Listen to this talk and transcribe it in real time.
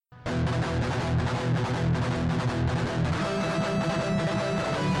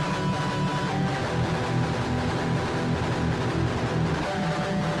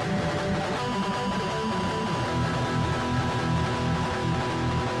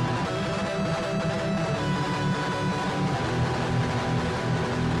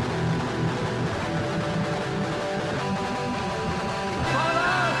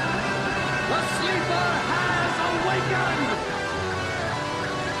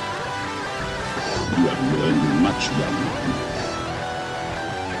You have learned much, young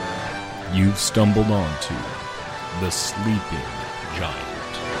one. You've stumbled onto the Sleeping Giant.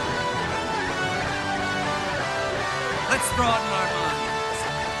 Let's broaden our minds.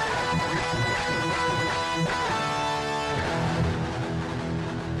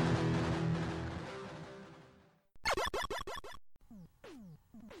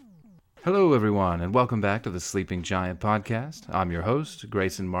 Hello, everyone, and welcome back to the Sleeping Giant podcast. I'm your host,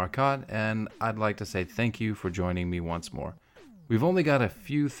 Grayson Marcotte, and I'd like to say thank you for joining me once more. We've only got a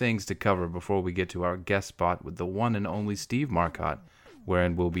few things to cover before we get to our guest spot with the one and only Steve Marcotte,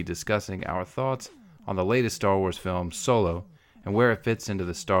 wherein we'll be discussing our thoughts on the latest Star Wars film, Solo, and where it fits into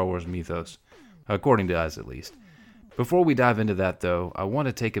the Star Wars mythos, according to us at least. Before we dive into that, though, I want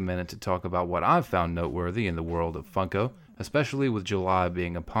to take a minute to talk about what I've found noteworthy in the world of Funko, especially with July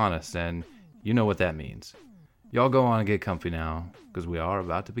being upon us, and you know what that means. Y'all go on and get comfy now, because we are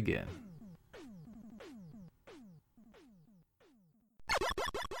about to begin.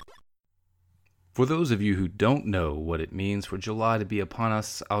 For those of you who don't know what it means for July to be upon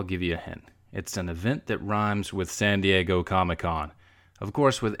us, I'll give you a hint. It's an event that rhymes with San Diego Comic-Con. Of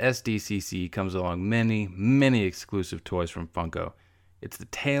course, with SDCC comes along many, many exclusive toys from Funko. It's the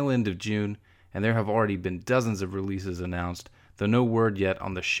tail end of June, and there have already been dozens of releases announced, though no word yet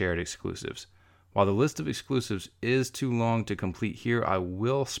on the shared exclusives. While the list of exclusives is too long to complete here, I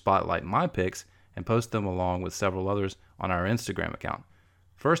will spotlight my picks and post them along with several others on our Instagram account.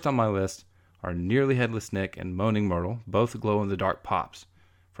 First on my list are Nearly Headless Nick and Moaning Myrtle, both glow-in-the-dark pops.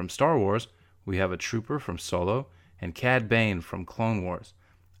 From Star Wars, we have a Trooper from Solo and Cad Bane from Clone Wars.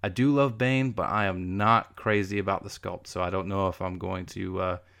 I do love Bane, but I am not crazy about the sculpt, so I don't know if I'm going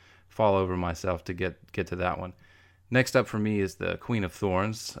to fall over myself to get to that one. Next up for me is the Queen of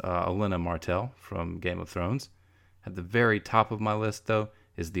Thorns, Olenna Martell from Game of Thrones. At the very top of my list, though,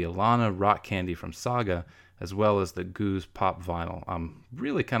 is the Alana Rock Candy from Saga, as well as the Goose Pop Vinyl. I'm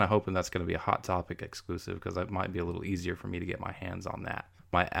really kind of hoping that's going to be a Hot Topic exclusive, because it might be a little easier for me to get my hands on that.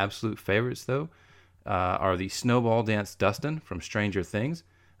 My absolute favorites, though, are the Snowball Dance Dustin from Stranger Things,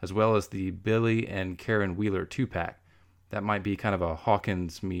 as well as the Billy and Karen Wheeler 2-pack. That might be kind of a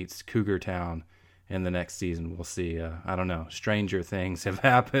Hawkins meets Cougar Town in the next season. We'll see. I don't know. Stranger things have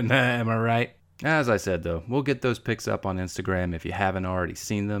happened. Am I right? As I said, though, we'll get those pics up on Instagram if you haven't already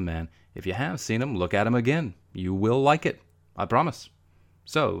seen them, and if you have seen them, look at them again. You will like it. I promise.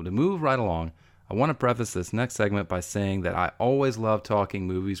 So, to move right along, I want to preface this next segment by saying that I always love talking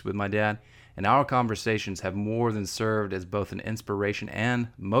movies with my dad, and our conversations have more than served as both an inspiration and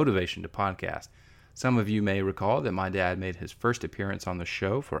motivation to podcast. Some of you may recall that my dad made his first appearance on the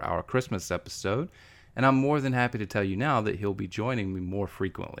show for our Christmas episode, and I'm more than happy to tell you now that he'll be joining me more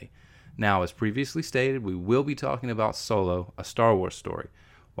frequently. Now, as previously stated, we will be talking about Solo, a Star Wars story.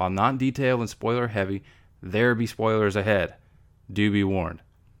 While not detailed and spoiler heavy, there be spoilers ahead. Do be warned.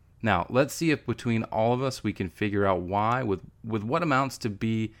 Now, let's see if between all of us we can figure out why, with what amounts to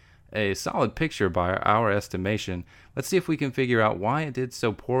be a solid picture by our estimation, let's see if we can figure out why it did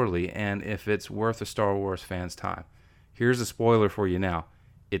so poorly and if it's worth a Star Wars fan's time. Here's a spoiler for you now.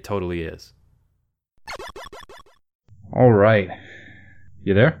 It totally is. All right.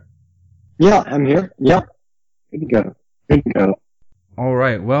 You there? Yeah, I'm here. Yeah. Good to go. Good to go. All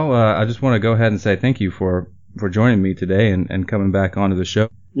right. Well, I just want to go ahead and say thank you for joining me today and coming back onto the show.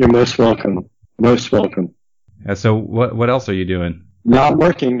 You're most welcome. Most welcome. So what else are you doing? Not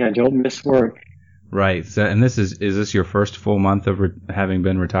working. I don't miss work. Right. So, and is this your first full month of having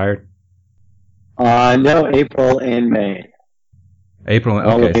been retired? No, April and May. April.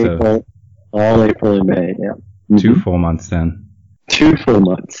 All April and May. Yeah. Mm-hmm. 2 full months then. 2 full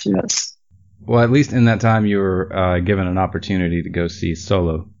months. Yes. Well, at least in that time you were given an opportunity to go see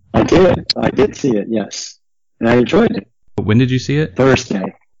Solo. I did see it. Yes, and I enjoyed it. When did you see it?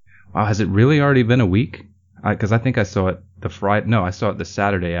 Thursday. Wow, has it really already been a week? Because I think I saw it I saw it the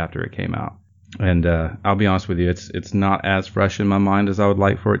Saturday after it came out. And I'll be honest with you, it's not as fresh in my mind as I would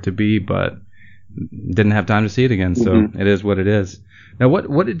like for it to be, but didn't have time to see it again, so It is what it is. Now,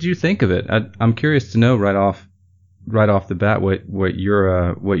 what did you think of it? I'm curious to know right off the bat what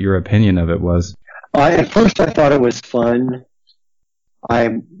your opinion of it was. At first, I thought it was fun. I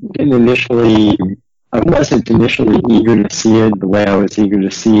wasn't initially eager to see it the way I was eager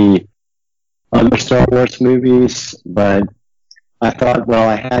to see other Star Wars movies, but I thought, well,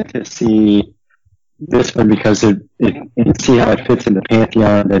 I had to see this one because and see how it fits in the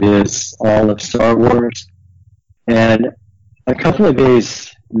pantheon that is all of Star Wars. And a couple of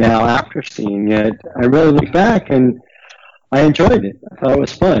days now after seeing it, I really look back and I enjoyed it. I thought it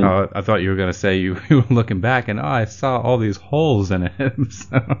was fun. I thought you were going to say you were looking back and I saw all these holes in it.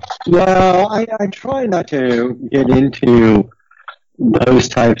 So. Well, I try not to get into those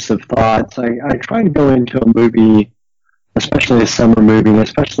types of thoughts. I try to go into a movie, especially a summer movie, and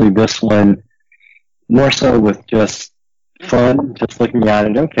especially this one, more so with just fun, just looking at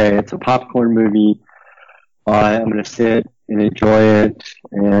it. Okay, it's a popcorn movie. I'm going to sit and enjoy it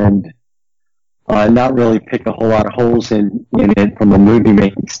and not really pick a whole lot of holes in it from a movie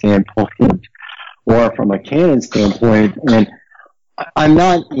making standpoint or from a canon standpoint. And I'm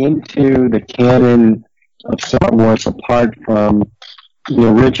not into the canon of Star Wars apart from the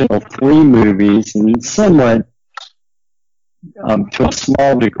original 3 movies and somewhat, to a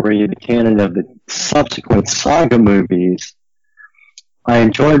small degree, the canon of the subsequent saga movies. I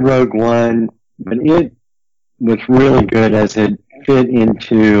enjoyed Rogue One, but it was really good as it fit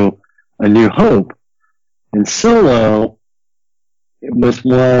into A New Hope. And Solo, it was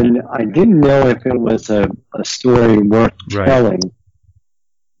one, I didn't know if it was a story worth telling.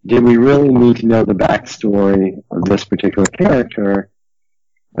 Did we really need to know the backstory of this particular character?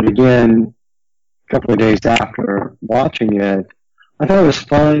 But again, a couple of days after watching it, I thought it was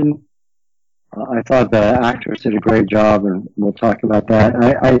fun. I thought the actors did a great job, and we'll talk about that.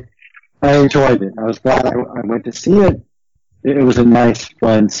 I enjoyed it. I was glad I went to see it. It was a nice,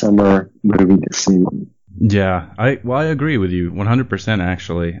 fun summer movie to see. Yeah, I agree with you 100%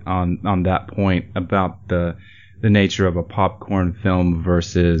 actually on that point about the nature of a popcorn film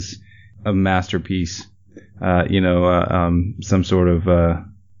versus a masterpiece. Some sort of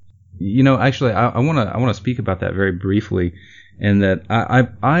actually I want to speak about that very briefly. In that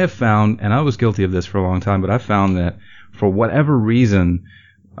I have found, and I was guilty of this for a long time, but I found that for whatever reason,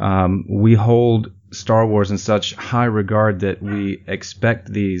 we hold Star Wars in such high regard that we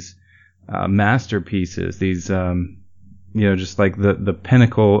expect these masterpieces, these just like the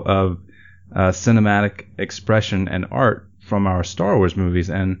pinnacle of cinematic expression and art from our Star Wars movies,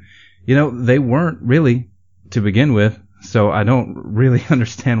 and they weren't really to begin with, so I don't really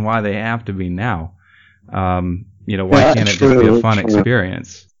understand why they have to be now. Why can't it just be a fun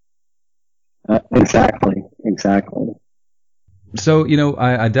experience? Exactly. So,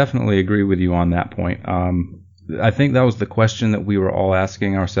 I definitely agree with you on that point. I think that was the question that we were all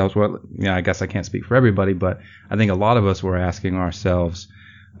asking ourselves. Well, I guess I can't speak for everybody, but I think a lot of us were asking ourselves,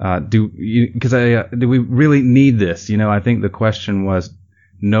 do we really need this? I think the question was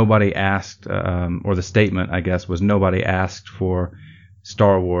nobody asked, or the statement, I guess, was nobody asked for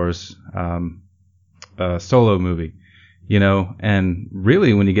Star Wars, Solo movie, and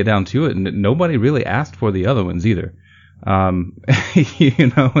really when you get down to it, nobody really asked for the other ones either.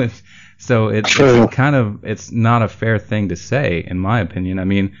 It's not a fair thing to say, in my opinion. I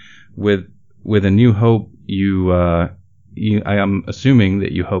mean, with A New Hope, I am assuming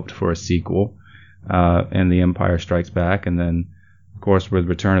that you hoped for a sequel, and The Empire Strikes Back, and then of course with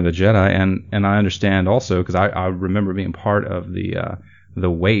Return of the Jedi, and I understand also because I remember being part of the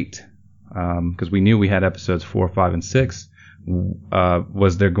wait. Because we knew we had episodes 4, 5, and 6.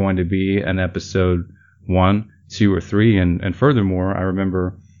 Was there going to be an episode 1, 2, or 3? And furthermore, I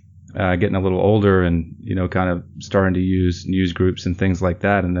remember getting a little older and kind of starting to use news groups and things like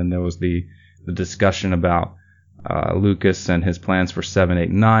that. And then there was the discussion about Lucas and his plans for 7, 8,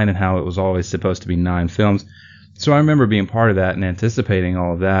 9, and how it was always supposed to be 9 films. So I remember being part of that and anticipating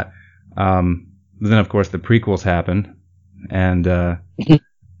all of that. Then of course the prequels happened,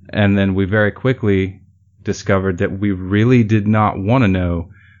 and then we very quickly discovered that we really did not want to know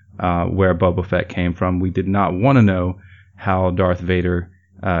where Boba Fett came from. We did not want to know how Darth Vader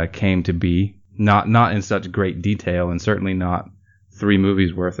came to be. Not in such great detail, and certainly not 3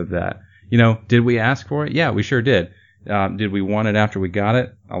 movies worth of that. Did we ask for it? Yeah, we sure did. Did we want it after we got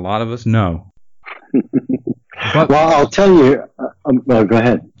it? A lot of us, no. But, well, I'll tell you. Go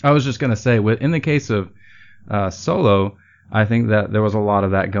ahead. I was just going to say, in the case of Solo, I think that there was a lot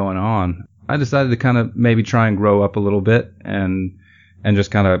of that going on. I decided to kind of maybe try and grow up a little bit and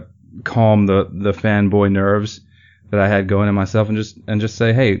just kind of calm the fanboy nerves that I had going in myself, and just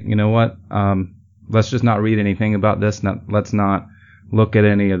say, hey, you know what? Let's just not read anything about this. Let's not look at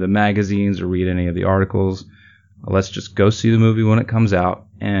any of the magazines or read any of the articles. Let's just go see the movie when it comes out.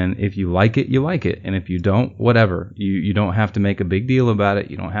 And if you like it, you like it. And if you don't, whatever. You don't have to make a big deal about it.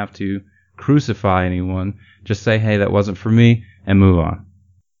 You don't have to crucify anyone. Just say, hey, that wasn't for me, and move on.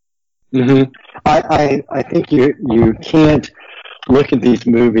 Mm-hmm. I think you can't look at these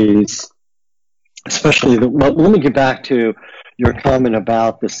movies, especially let me get back to your comment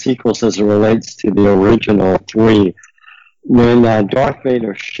about the sequels as it relates to the original 3. When Darth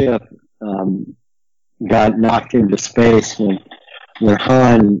Vader's ship got knocked into space when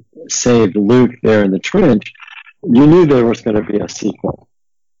Han saved Luke there in the trench, you knew there was going to be a sequel.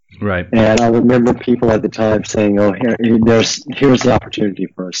 Right. And I remember people at the time saying, "Oh, here's the opportunity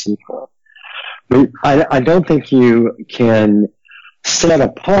for a sequel." But I don't think you can set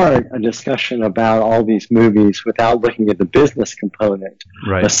apart a discussion about all these movies without looking at the business component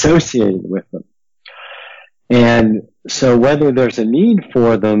associated with them. And so whether there's a need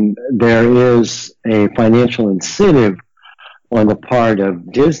for them, there is a financial incentive on the part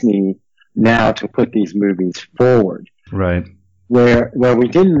of Disney now to put these movies forward. Right. Where we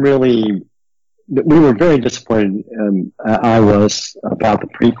didn't really, we were very disappointed, I was, about the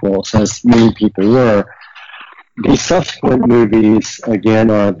prequels, as many people were. These subsequent movies,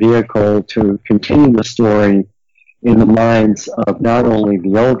 again, are a vehicle to continue the story in the minds of not only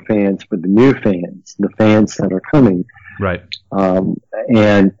the old fans, but the new fans, the fans that are coming. Right.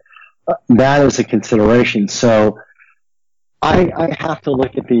 And that is a consideration. So I have to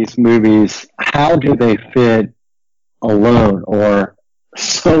look at these movies, how do they fit alone or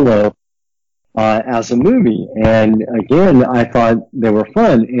solo as a movie? And again, I thought they were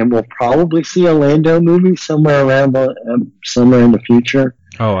fun, and we'll probably see a Lando movie somewhere around somewhere in the future.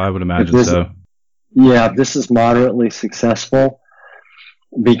 Oh, I would imagine so. Yeah, this is moderately successful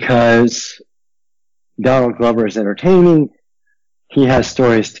because Donald Glover is entertaining. He has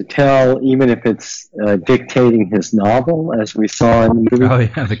stories to tell, even if it's dictating his novel, as we saw in the movie. Oh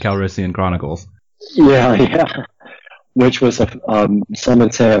yeah, the Calrissian Chronicles. Yeah. Which was some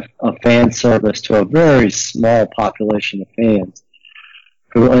would say a fan service to a very small population of fans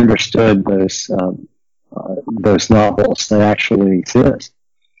who understood those novels that actually exist.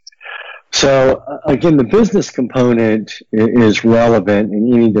 So again, the business component is relevant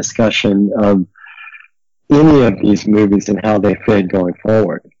in any discussion of any of these movies and how they fit going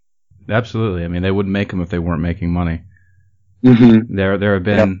forward. Absolutely. I mean, they wouldn't make them if they weren't making money. Mm-hmm. There have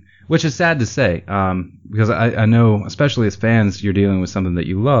been, which is sad to say, because I know, especially as fans, you're dealing with something that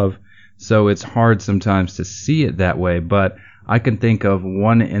you love, so it's hard sometimes to see it that way. But I can think of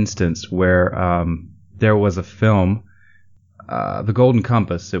one instance where there was a film, The Golden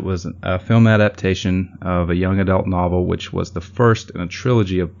Compass. It was a film adaptation of a young adult novel, which was the first in a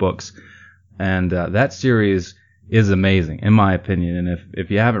trilogy of books. And that series is amazing, in my opinion. And if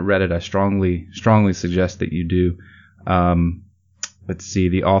you haven't read it, I strongly suggest that you do. Let's see,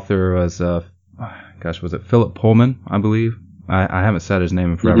 the author was, was it Philip Pullman, I believe? I haven't said his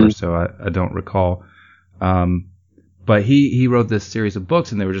name in forever, so I don't recall. But he wrote this series of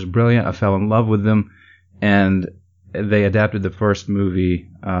books, and they were just brilliant. I fell in love with them, and they adapted the first movie,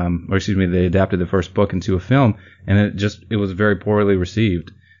 they adapted the first book into a film, and it was very poorly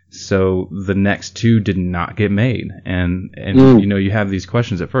received. So the next two did not get made. And you have these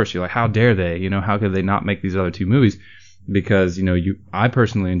questions at first. You're like, how dare they? How could they not make these other two movies? Because, I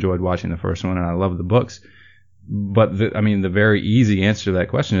personally enjoyed watching the first one and I love the books. But the very easy answer to that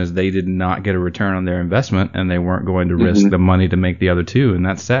question is they did not get a return on their investment and they weren't going to risk the money to make the other two. And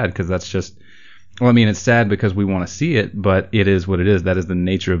that's sad because that's just, it's sad because we want to see it, but it is what it is. That is the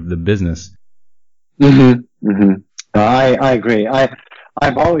nature of the business. I agree.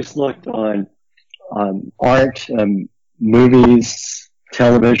 I've always looked on art, movies,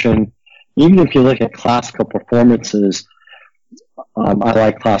 television. Even if you look at classical performances, I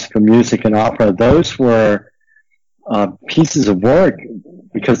like classical music and opera. Those were pieces of work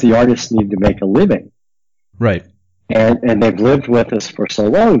because the artists need to make a living. Right. And they've lived with us for so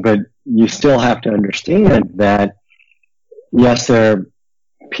long, but you still have to understand that, yes, they're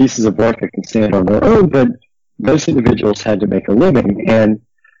pieces of work that can stand on their own, but those individuals had to make a living. And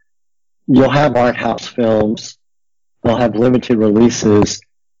you'll have art house films, they'll have limited releases,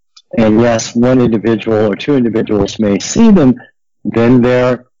 and yes, one individual or two individuals may see them, then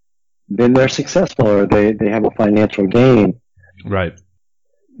they're successful or they have a financial gain. Right.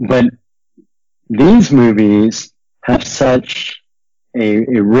 But these movies have such a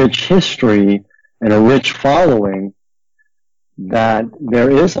rich history and a rich following that there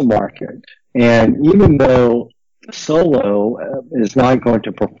is a market. And even though Solo is not going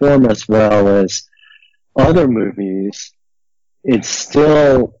to perform as well as other movies, it's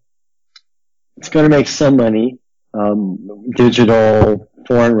going to make some money, digital,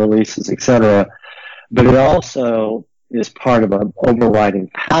 foreign releases, etc. But it also is part of an overriding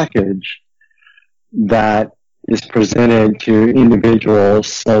package that is presented to individuals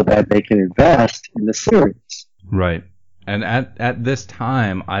so that they can invest in the series. Right. And at this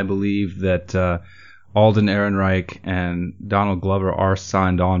time, I believe that Alden Ehrenreich and Donald Glover are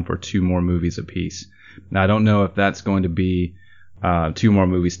signed on for 2 more movies apiece. Now, I don't know if that's going to be 2 more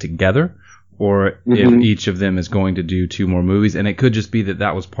movies together or if each of them is going to do 2 more movies, and it could just be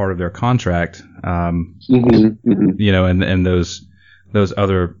that was part of their contract. You know, and those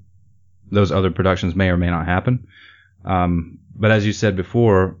other productions may or may not happen. But as you said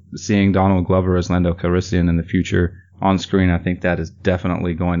before, seeing Donald Glover as Lando Calrissian in the future on screen, I think that is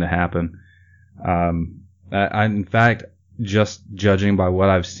definitely going to happen. In fact, just judging by what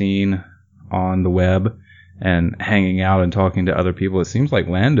I've seen on the web and hanging out and talking to other people, it seems like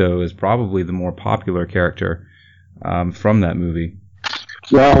Lando is probably the more popular character from that movie,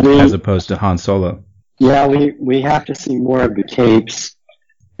 as opposed to Han Solo. Yeah, we have to see more of the capes.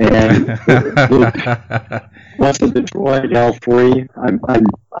 And what's the droid L3?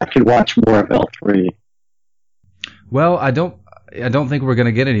 I could watch more of L3. Well, I don't think we're going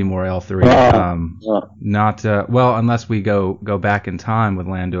to get any more L3. Not well, unless we go back in time with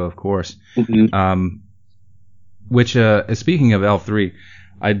Lando, of course. Which, speaking of L3,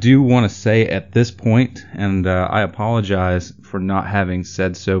 I do want to say at this point, and I apologize for not having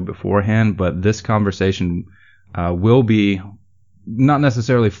said so beforehand, but this conversation will be not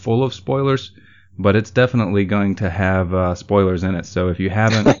necessarily full of spoilers, but it's definitely going to have spoilers in it. So if you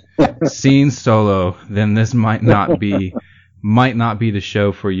haven't seen Solo, then this might not be the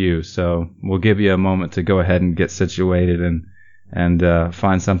show for you. So we'll give you a moment to go ahead and get situated and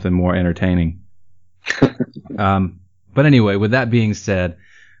find something more entertaining. But anyway, with that being said,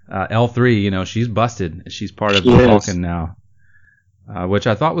 L3, you know, she's busted. She's part of the Falcon now, which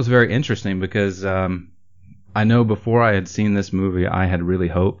I thought was very interesting because I know before I had seen this movie, I had really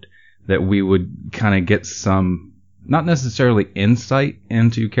hoped that we would kind of get some, not necessarily insight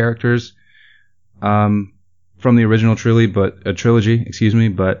into characters from the original trilogy,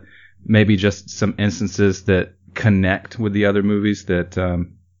 but maybe just some instances that connect with the other movies that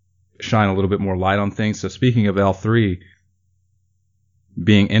shine a little bit more light on things. So speaking of L3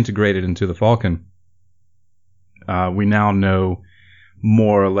 being integrated into the Falcon, we now know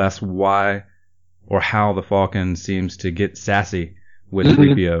more or less why or how the Falcon seems to get sassy with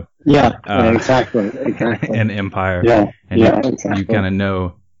 3PO. Yeah, exactly. And Empire. And exactly. You kind of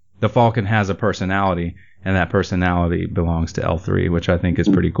know the Falcon has a personality, and that personality belongs to L3, which I think is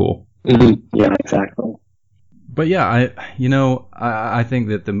pretty cool. Yeah, exactly. But yeah, I think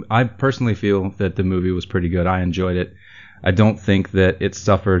that I personally feel that the movie was pretty good. I enjoyed it. I don't think that it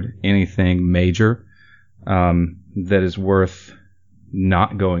suffered anything major that is worth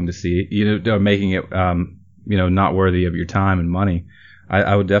not going to see, or making it, not worthy of your time and money.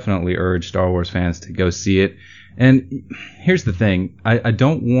 I would definitely urge Star Wars fans to go see it. And here's the thing. I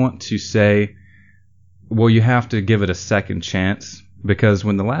don't want to say, well, you have to give it a second chance, because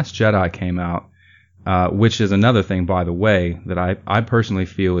when The Last Jedi came out, which is another thing, by the way, that I personally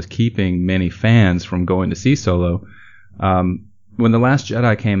feel is keeping many fans from going to see Solo. When The Last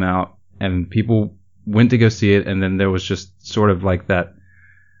Jedi came out and people went to go see it, and then there was just sort of like that,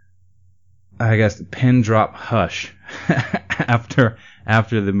 I guess, pin drop hush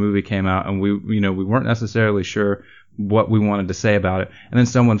after the movie came out, and we weren't necessarily sure what we wanted to say about it. And then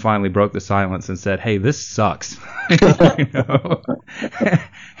someone finally broke the silence and said, "Hey, this sucks."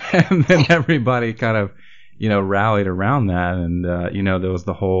 And then everybody kind of, rallied around that, and there was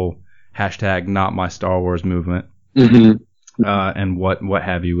the whole hashtag Not My Star Wars movement, and what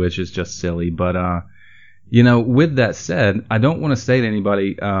have you, which is just silly. But with that said, I don't want to say to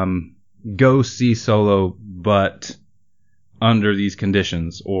anybody, go see Solo, but under these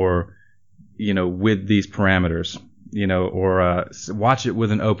conditions, or with these parameters, or watch it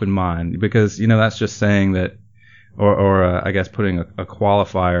with an open mind, because that's just saying that, or I guess putting a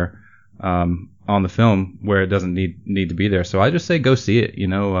qualifier on the film where it doesn't need to be there. So I just say go see it.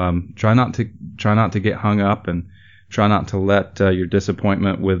 Try not to get hung up, and try not to let your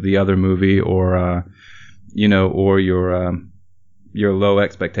disappointment with the other movie, or your low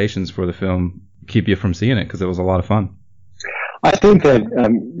expectations for the film keep you from seeing it, because it was a lot of fun. I think that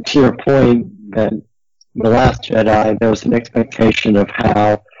to your point, that The Last Jedi, there was an expectation of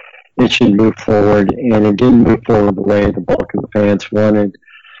how it should move forward, and it didn't move forward the way the bulk of the fans wanted.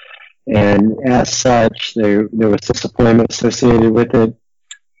 And as such, there was disappointment associated with it.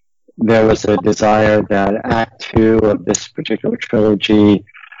 There was a desire that Act 2 of this particular trilogy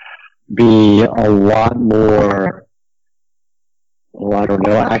be a lot more,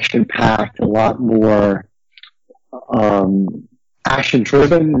 action-packed, a lot more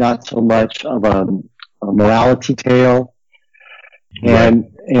action-driven, not so much of a morality tale. And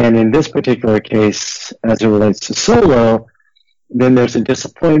in this particular case, as it relates to Solo, then there's a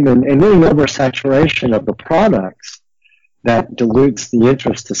disappointment and then an oversaturation of the products that dilutes the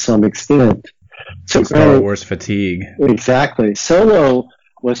interest to some extent. So Star Wars fatigue. Exactly. Solo,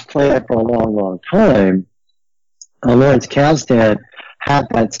 was planned for a long, long time. Lawrence Kasdan had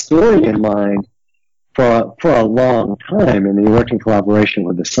that story in mind for a long time, and he worked in collaboration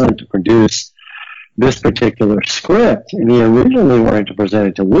with his son to produce this particular script. And he originally wanted to present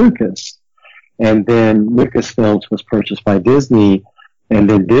it to Lucas, and then Lucasfilms was purchased by Disney, and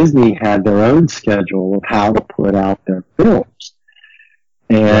then Disney had their own schedule of how to put out their films.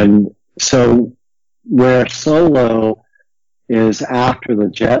 And so where Solo is after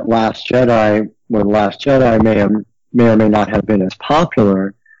the Last Jedi, where The Last Jedi may or may not have been as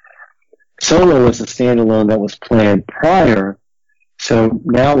popular, Solo was a standalone that was planned prior. So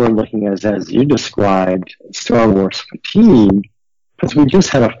now we're looking at, as you described, Star Wars fatigue, because we just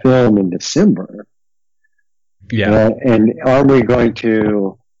had a film in December. Yeah. And are we going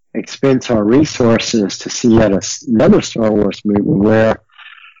to expense our resources to see yet another Star Wars movie where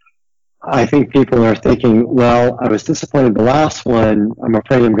I think people are thinking, well, I was disappointed in the last one, I'm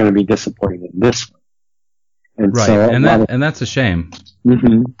afraid I'm going to be disappointed in this one. And right, so and that's a shame.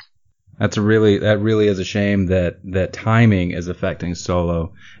 Mm-hmm. That really is a shame that timing is affecting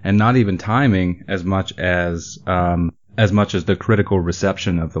Solo, and not even timing as much as the critical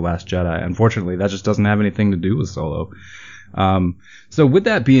reception of The Last Jedi. Unfortunately, that just doesn't have anything to do with Solo. So with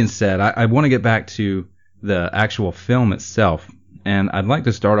that being said, I want to get back to the actual film itself, and I'd like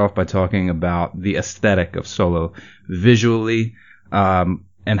to start off by talking about the aesthetic of Solo visually, and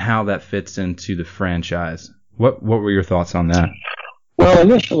how that fits into the franchise. What were your thoughts on that? Well,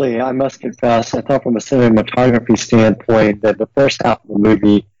 initially, I must confess, I thought from a cinematography standpoint that the first half of the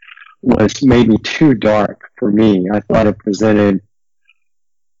movie was maybe too dark for me. I thought it presented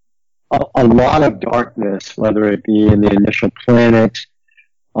a lot of darkness, whether it be in the initial planet,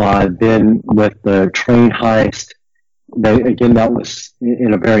 then with the train heist. Again, that was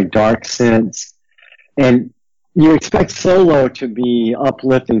in a very dark sense. And you expect Solo to be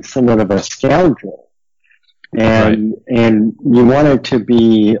uplifting somewhat of a scoundrel. And you want it to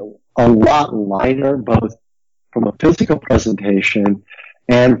be a lot lighter, both from a physical presentation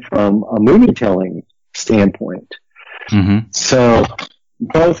and from a movie telling standpoint. Mm-hmm. So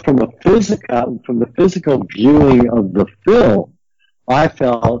both from the physical viewing of the film, I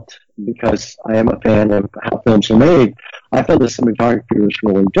felt, because I am a fan of how films are made, I felt the cinematography was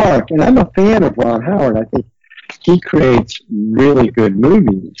really dark. And I'm a fan of Ron Howard. I think he creates really good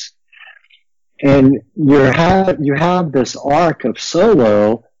movies. And you have this arc of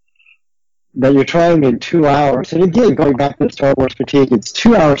Solo that you're trying in 2 hours. And again, going back to the Star Wars fatigue, it's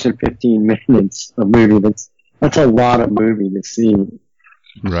 2 hours and 15 minutes of movie. That's a lot of movie to see.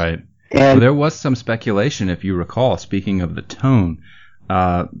 Right. And well, there was some speculation, if you recall, speaking of the tone.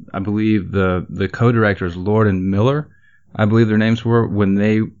 I believe the co-directors, Lord and Miller, I believe their names were, when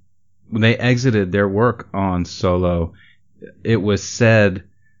they exited their work on Solo, it was said,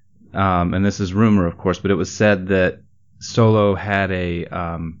 and this is rumor, of course, but it was said that Solo had a,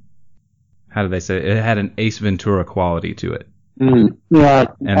 how did they say it? It had an Ace Ventura quality to it. Yeah.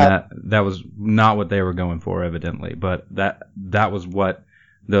 And that was not what they were going for, evidently, but that was what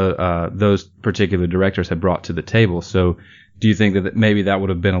those particular directors had brought to the table. So do you think that maybe that would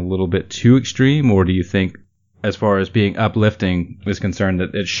have been a little bit too extreme, or do you think, as far as being uplifting is concerned,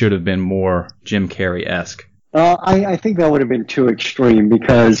 that it should have been more Jim Carrey-esque? I think that would have been too extreme,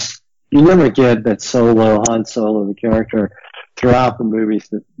 because you never get that Han Solo, the character, throughout the movies,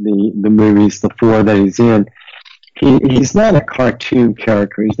 the four that he's in. He's not a cartoon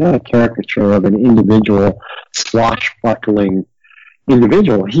character. He's not a caricature of an individual swashbuckling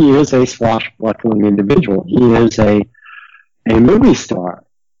individual. He is a swashbuckling individual. He is a movie star.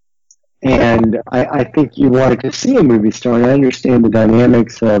 And I think you wanted to see a movie star, and I understand the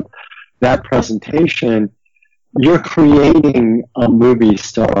dynamics of that presentation. You're creating a movie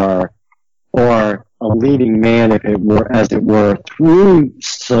star, or a leading man, as it were, through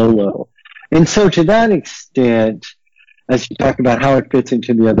Solo. And so to that extent, as you talk about how it fits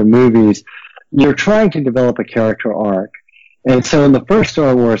into the other movies, you're trying to develop a character arc. And so in the first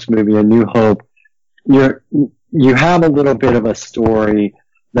Star Wars movie, A New Hope, you have a little bit of a story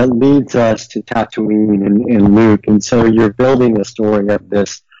that leads us to Tatooine and Luke. And so you're building the story of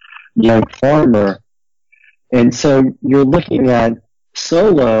this young farmer. And so you're looking at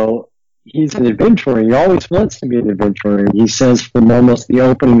Solo. He's an adventurer. He always wants to be an adventurer. He says from almost the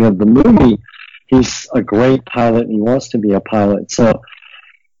opening of the movie, he's a great pilot and he wants to be a pilot. So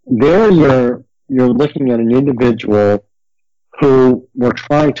there you're looking at an individual who we're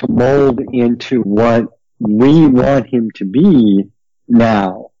trying to mold into what we want him to be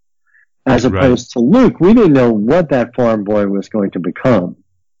now, as opposed to Luke. We didn't know what that farm boy was going to become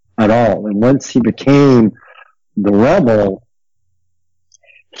at all. And once he became the rebel,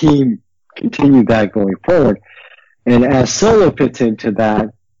 he continued that going forward. And as Solo fits into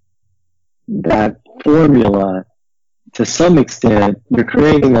that formula, to some extent, you're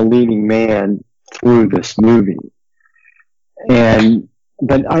creating a leading man through this movie.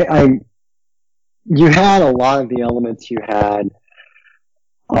 But you had a lot of the elements. You had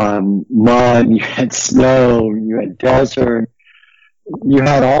mud, you had snow, you had desert, you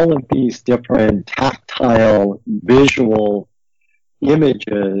had all of these different tactile, visual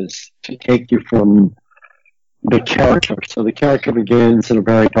images to take you from the character. So the character begins in a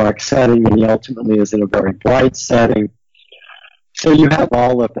very dark setting, and he ultimately is in a very bright setting. So you have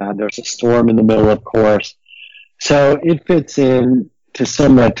all of that. There's a storm in the middle, of course. So it fits in to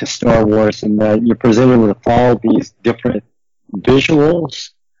somewhat to Star Wars in that you're presented with all these different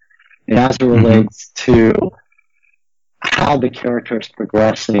visuals as it relates to how the character is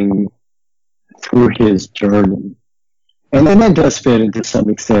progressing through his journey. And then that does fit into some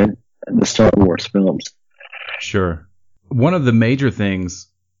extent the Star Wars films. Sure. One of the major things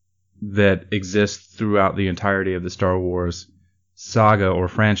that exists throughout the entirety of the Star Wars saga, or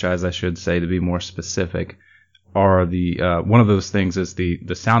franchise, I should say, to be more specific, are the one of those things is the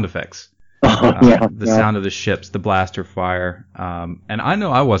sound effects. The sound of the ships, the blaster fire. And I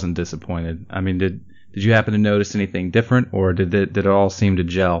know I wasn't disappointed. I mean, did you happen to notice anything different, or did it all seem to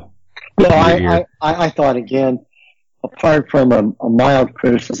gel? No, I thought, again, apart from a mild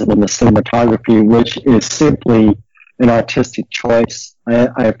criticism of the cinematography, which is simply an artistic choice,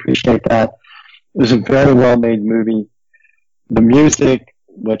 I appreciate that. It was a very well-made movie. The music,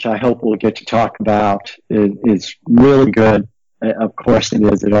 which I hope we'll get to talk about, is really good. Of course it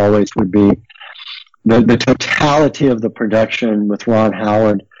is. It always would be. The totality of the production with Ron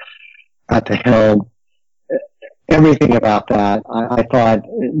Howard at the helm, everything about that, I thought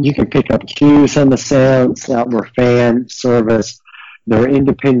you could pick up cues on the sounds that were fan service. There were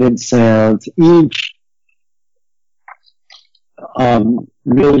independent sounds. Each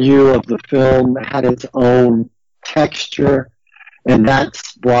milieu of the film had its own texture, and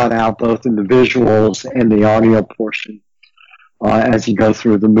that's brought out both in the visuals and the audio portion as you go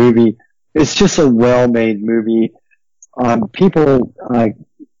through the movie. It's just a well-made movie. People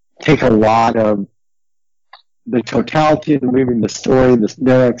take a lot of the totality of the movie, the story,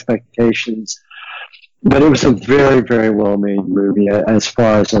 their expectations, but it was a very, very well-made movie as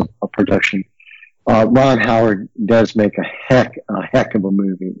far as a production. Ron Howard does make a heck of a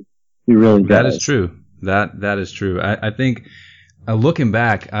movie. He really does. That is true. That is true. I think, looking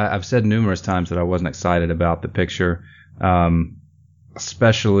back, I've said numerous times that I wasn't excited about the picture,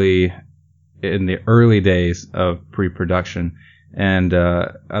 especially in the early days of pre-production. And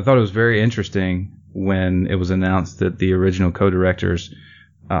I thought it was very interesting when it was announced that the original co-directors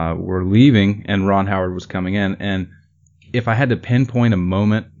were leaving and Ron Howard was coming in. And if I had to pinpoint a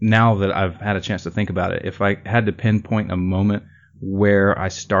moment, now that I've had a chance to think about it, if I had to pinpoint a moment where I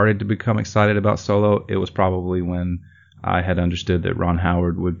started to become excited about Solo, it was probably when I had understood that Ron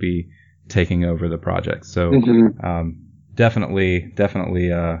Howard would be taking over the project. So definitely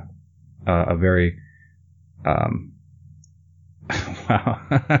a very wow.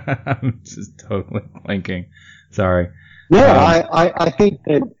 I'm just totally blanking. Sorry. Yeah, I think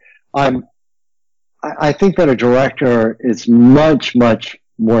that I think that a director is much, much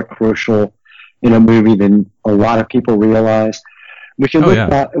more crucial in a movie than a lot of people realize. We can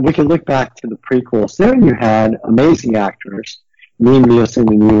look back to the prequels. There you had amazing actors, Liam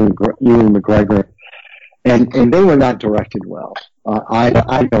Neeson and Ewan McGregor, and they were not directed well.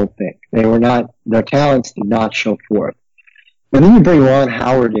 I don't think they were not. Their talents did not show forth. And then you bring Ron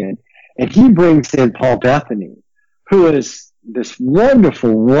Howard in, and he brings in Paul Bettany, who is this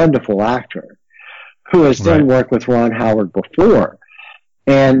wonderful, wonderful actor who has done work with Ron Howard before.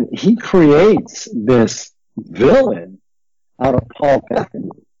 And he creates this villain out of Paul Bettany,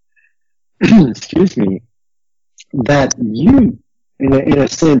 excuse me, that you, in a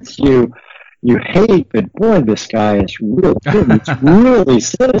sense, you hate, but boy, this guy is real good. It's really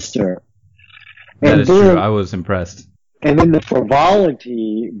sinister. That is true. I was impressed. And then the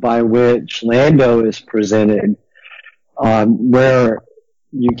frivolity by which Lando is presented, where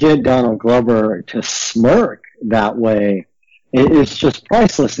you get Donald Glover to smirk that way, it's just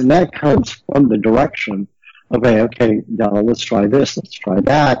priceless. And that comes from the direction of, okay, Donald, let's try this, let's try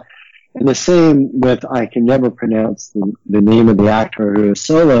that. And the same with, I can never pronounce the name of the actor who is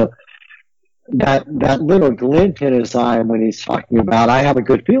Solo, that little glint in his eye when he's talking about, I have a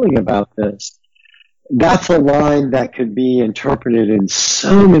good feeling about this. That's a line that could be interpreted in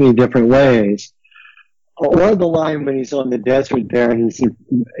so many different ways. Or the line when he's on the desert there and he's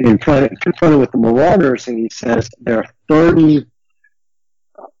confronted with the Marauders and he says, there are 30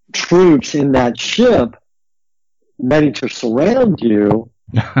 troops in that ship ready to surround you,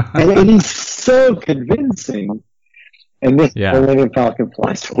 and he's so convincing. And this Millennium Falcon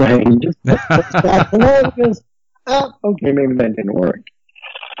flies away, and he just puts back along and goes, okay, maybe that didn't work.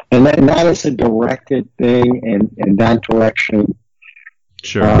 And that is a directed thing, and that direction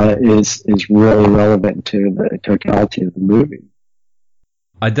is really relevant to the totality of the movie.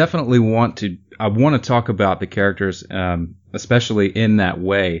 I definitely want to talk about the characters, especially in that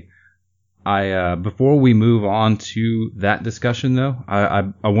way. Before we move on to that discussion, though,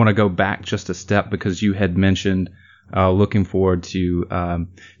 I want to go back just a step because you had mentioned looking forward to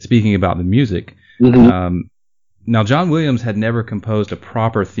speaking about the music. Mm-hmm. Now, John Williams had never composed a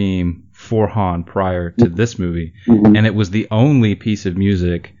proper theme for Han prior to this movie, and it was the only piece of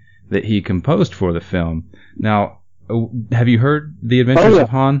music that he composed for the film. Now, have you heard The Adventures of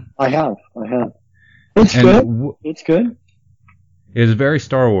Han? I have. It's good. It's good. It is very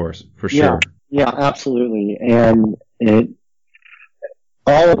Star Wars, for sure. Yeah, absolutely. And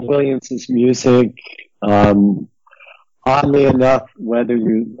all of Williams' music, oddly enough,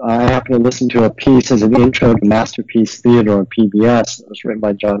 I happen to listen to a piece as an intro to Masterpiece Theater on PBS that was written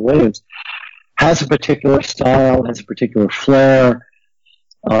by John Williams, has a particular style, has a particular flair.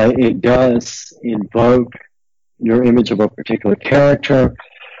 It does invoke your image of a particular character,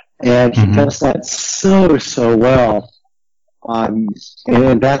 and he does that so well.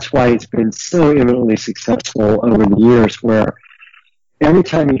 And that's why it's been so eminently successful over the years, where every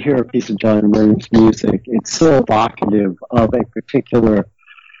time you hear a piece of John Williams music, it's so evocative of a particular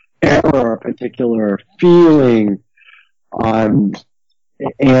era, a particular feeling. And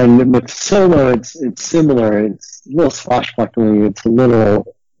with solo, it's similar. It's a little swashbuckling. It's a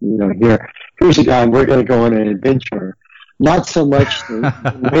little, here's a guy, we're going to go on an adventure. Not so much the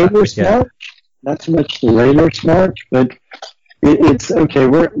Raiders March, but it's okay.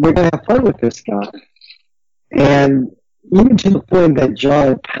 We're going to have fun with this guy. And even to the point that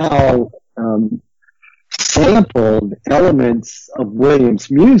John Powell sampled elements of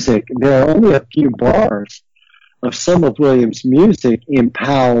Williams' music, there are only a few bars of some of Williams' music in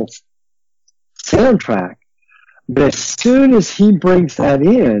Powell's soundtrack. But as soon as he brings that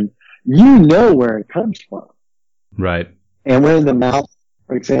in, you know where it comes from. Right. And when in the mouth,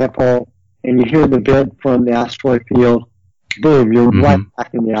 for example, and you hear the bit from the asteroid field, boom, you're right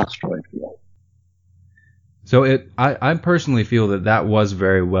back in the asteroid field. So I personally feel that was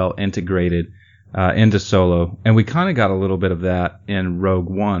very well integrated into Solo, and we kind of got a little bit of that in Rogue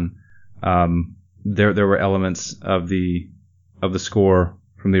One. There were elements of the score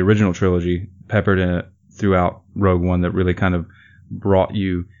from the original trilogy peppered in it throughout Rogue One that really kind of brought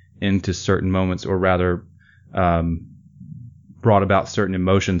you into certain moments, or rather brought about certain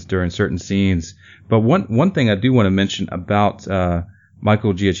emotions during certain scenes. But one thing I do want to mention about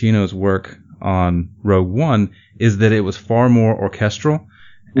Michael Giacchino's work on Rogue One is that it was far more orchestral,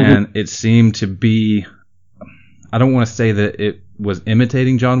 and it seemed to be, I don't want to say that it was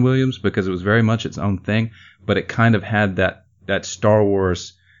imitating John Williams, because it was very much its own thing, but it kind of had that Star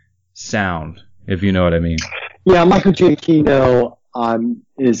Wars sound, if you know what I mean. Yeah, Michael Giacchino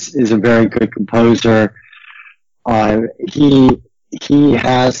is a very good composer. He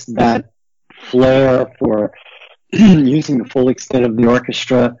has that flair for using the full extent of the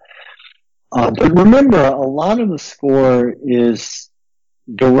orchestra. But remember, a lot of the score is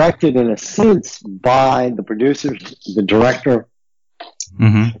directed in a sense by the producers, the director,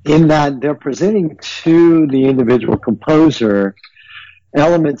 in that they're presenting to the individual composer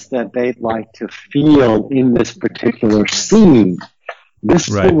elements that they'd like to feel in this particular scene. This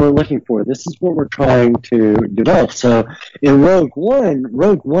is what we're looking for. This is what we're trying to develop. So in Rogue One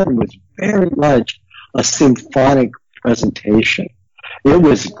was very much a symphonic presentation. It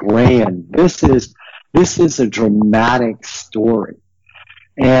was grand. This is a dramatic story.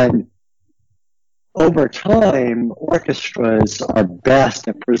 And over time, orchestras are best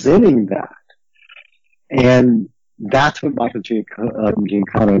at presenting that. And that's what Michael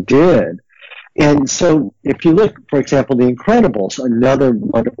Giacchino did. And so if you look, for example, The Incredibles, another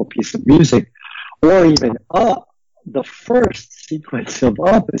wonderful piece of music, or even Up, the first sequence of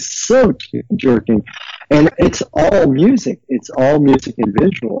Up is so jerking. And it's all music. It's all music and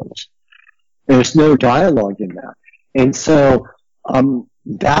visuals. There's no dialogue in that. And so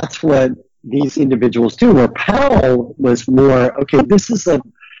that's what these individuals do, where Powell was more, okay, this is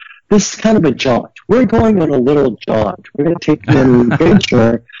kind of a jaunt. We're going on a little jaunt. We're going to take you on an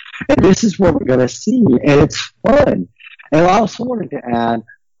adventure, and this is what we're going to see, and it's fun. And I also wanted to add,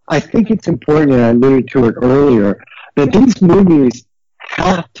 I think it's important, and I alluded to it earlier, that these movies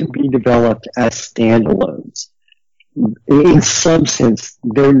have to be developed as standalones. in some sense,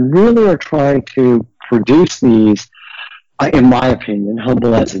 they really are trying to produce these, in my opinion,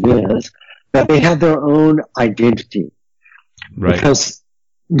 humble as it is, that they have their own identity. Right. Because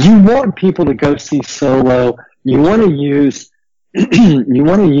you want people to go see Solo. You want to use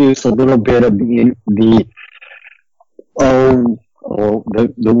a little bit of the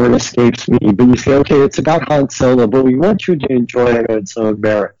word escapes me, but you say, okay, it's about Han Solo, but we want you to enjoy it on its own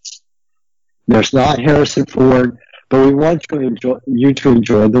merits. There's not Harrison Ford, but we want you to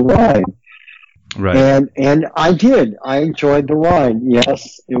enjoy the ride. Right. And I did. I enjoyed the ride.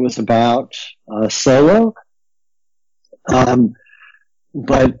 Yes, it was about Solo.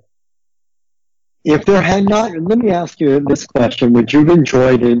 But if there had not, let me ask you this question: would you have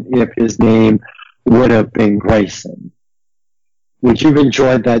enjoyed it if his name would have been Grayson? Would you have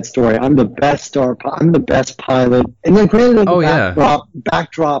enjoyed that story? I'm the best I'm the best pilot, and then granted,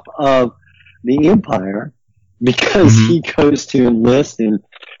 backdrop of the Empire, because he goes to enlist, and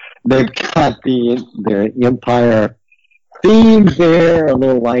they've got the Empire theme there, a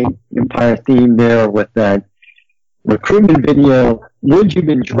little light Empire theme there with that recruitment video. Would you have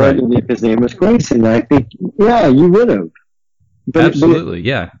enjoyed it if his name was Grayson? I think, yeah, you would have. Absolutely,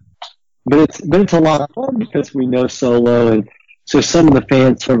 yeah. But it's a lot of fun because we know Solo, and so some of the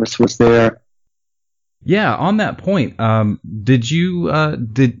fan service was there. Yeah, on that point, what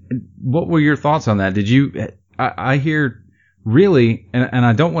were your thoughts on that? I hear really, and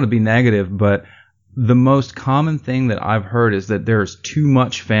I don't want to be negative, but the most common thing that I've heard is that there's too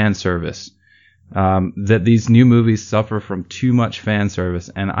much fan service. That these new movies suffer from too much fan service,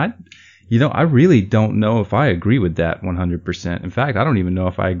 and I really don't know if I agree with that 100%. In fact, I don't even know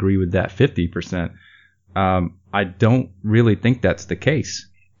if I agree with that 50%. I don't really think that's the case.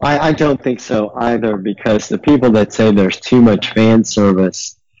 I don't think so either, because the people that say there's too much fan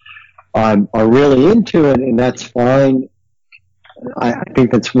service are really into it, and that's fine. I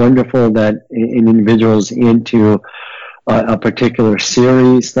think that's wonderful that an individual's into a particular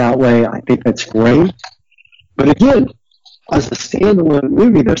series that way. I think that's great. But again, as a standalone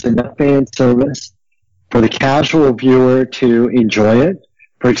movie, there's enough fan service for the casual viewer to enjoy it.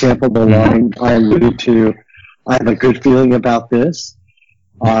 For example, the line I alluded to, I have a good feeling about this.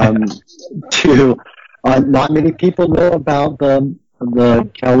 Not many people know about the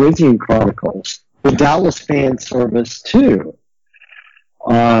Calrissian Chronicles, but that was fan service too.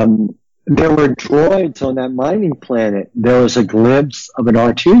 There were droids on that mining planet. There was a glimpse of an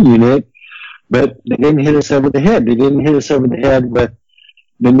R2 unit, but they didn't hit us over the head. They didn't hit us over the head with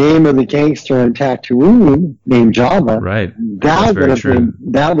the name of the gangster on Tatooine named Jabba. Right.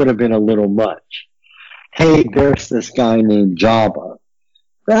 That would have been a little much. Hey, there's this guy named Jabba.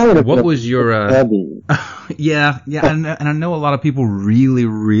 That would have what been was your heavy. Yeah, and I know a lot of people really,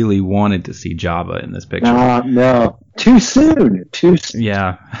 really wanted to see Jabba in this picture. No, too soon.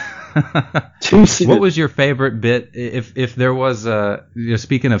 Yeah. Too soon. What was your favorite bit? If there was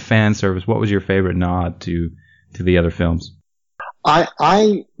speaking of fan service, what was your favorite nod to the other films? Well,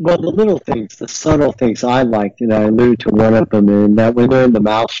 the little things, the subtle things I liked, and I alluded to one of them, and that when they're in the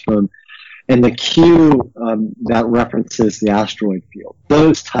Maelstrom, and the cue that references the asteroid field,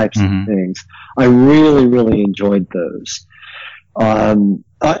 those types of things, I really, really enjoyed those.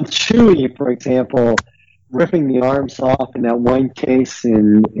 Chewie, for example, ripping the arms off in that one case,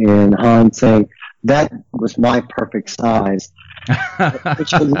 and Han saying, that was my perfect size,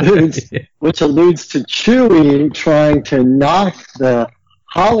 which alludes to Chewie trying to knock the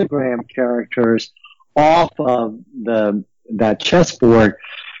hologram characters off of that chessboard,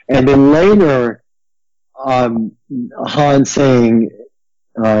 and then later Han saying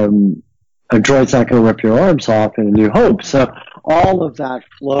a droid's not going to rip your arms off in A New Hope. So all of that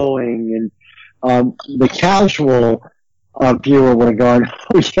flowing, and the casual viewer would have gone,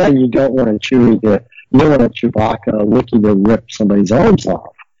 oh yeah, you don't want a Chewbacca looking to rip somebody's arms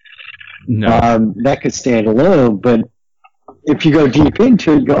off. No. That could stand alone, but if you go deep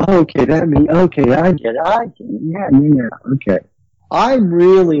into it, you go, okay, I get it, yeah, okay. I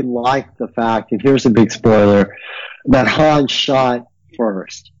really like the fact, and here's a big spoiler, that Han shot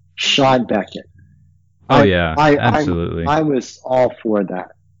Beckett. Absolutely. I was all for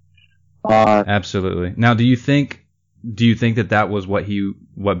that. Absolutely. Now, do you think that was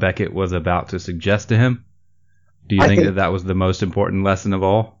what Beckett was about to suggest to him? Do you think that was the most important lesson of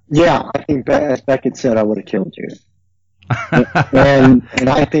all? Yeah, I think as Beckett said, I would have killed you. and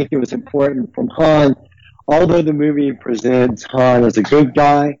I think it was important from Han. Although the movie presents Han as a good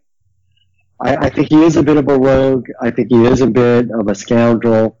guy, I think he is a bit of a rogue. I think he is a bit of a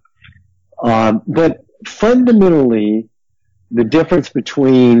scoundrel. But fundamentally, the difference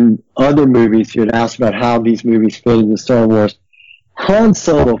between other movies, you had asked about how these movies fit into Star Wars. Han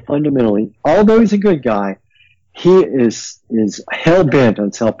Solo, fundamentally, although he's a good guy, he is hell-bent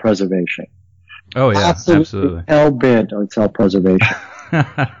on self-preservation. Oh, yeah, absolutely. Hell-bent on self-preservation.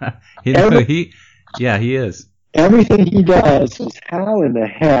 he is. Everything he does is, how in the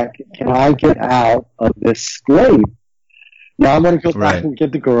heck can I get out of this scrape? Now I want to go back and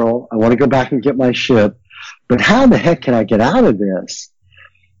get the girl. I want to go back and get my ship. But how in the heck can I get out of this?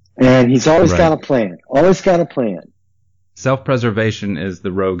 And he's always got a plan. Always got a plan. Self-preservation is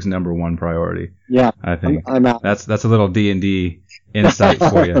the rogue's number one priority. Yeah, I think I'm out. That's a little D&D insight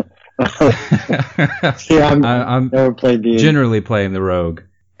for you. See, I'm never played D&D. Generally playing the rogue.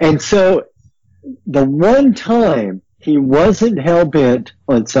 And so, the one time he wasn't hell-bent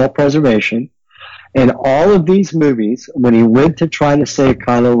on self-preservation, in all of these movies, when he went to try to save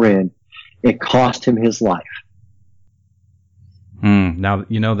Kylo Ren, it cost him his life. Now,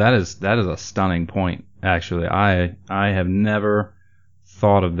 that is a stunning point, actually. I have never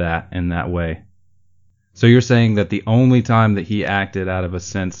thought of that in that way. So you're saying that the only time that he acted out of a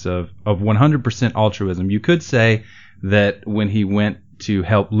sense of 100% altruism, you could say that when he went to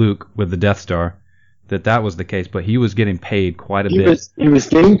help Luke with the Death Star, that was the case, but he was getting paid quite a bit. He was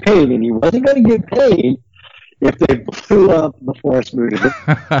getting paid, and he wasn't going to get paid if they blew up the Force movie.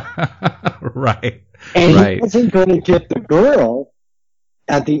 Right. And he wasn't going to get the girl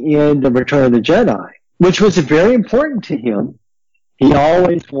at the end of Return of the Jedi, which was very important to him. He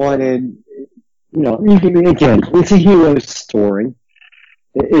always wanted, again, it's a hero story.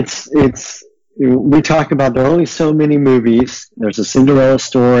 We talk about there are only so many movies. There's a Cinderella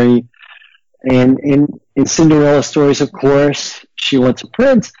story. And in Cinderella stories, of course, she wants a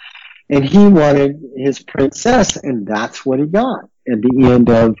prince, and he wanted his princess, and that's what he got at the end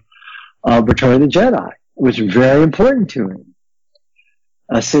of Return of the Jedi. It was very important to him.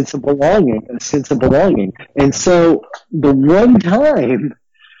 A sense of belonging. And so the one time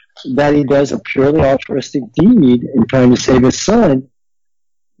that he does a purely altruistic deed in trying to save his son,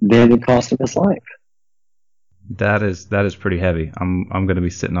 then it cost him his life. That is pretty heavy. I'm going to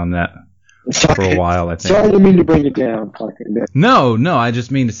be sitting on that for a while, I think. Sorry, I didn't mean to bring it down. No, I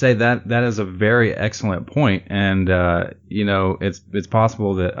just mean to say that is a very excellent point, and it's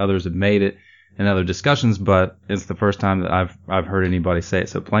possible that others have made it in other discussions, but it's the first time that I've heard anybody say it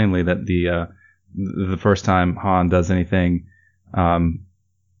so plainly, that the first time Han does anything, I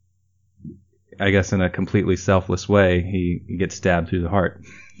guess in a completely selfless way, he gets stabbed through the heart.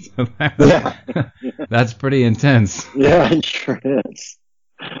 So that's pretty intense. Yeah, it sure is.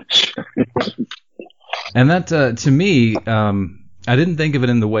 And that, to me, I didn't think of it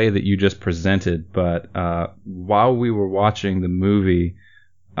in the way that you just presented, but while we were watching the movie,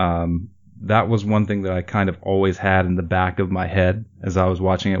 that was one thing that I kind of always had in the back of my head as I was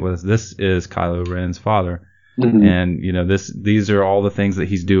watching it, was this is Kylo Ren's father. Mm-hmm. And, these are all the things that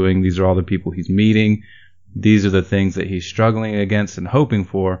he's doing. These are all the people he's meeting. These are the things that he's struggling against and hoping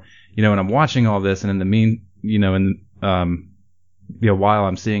for. And I'm watching all this, and while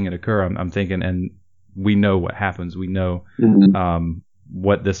I'm seeing it occur, I'm thinking, and we know what happens. We know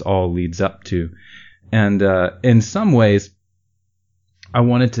what this all leads up to. And in some ways, I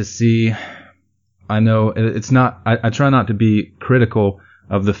wanted to see, I know it's not, I try not to be critical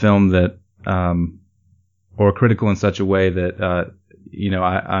of the film that, or critical in such a way that,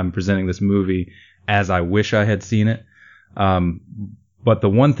 I'm presenting this movie as I wish I had seen it. But the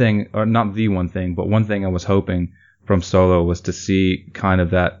one thing, or not the one thing, but one thing I was hoping from Solo was to see kind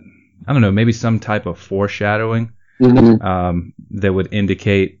of that, I don't know, maybe some type of foreshadowing that would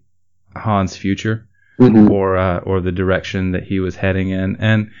indicate Han's future or the direction that he was heading in.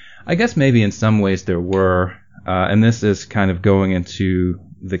 And I guess maybe in some ways there were, and this is kind of going into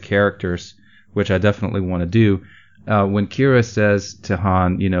the characters, which I definitely want to do. When Kira says to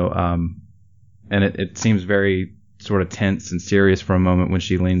Han, and it seems very sort of tense and serious for a moment when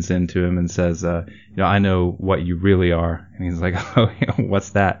she leans into him and says, I know what you really are. And he's like, oh, what's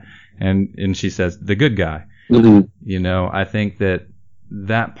that? And she says, the good guy. I think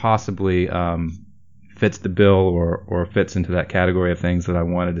that possibly fits the bill or fits into that category of things that I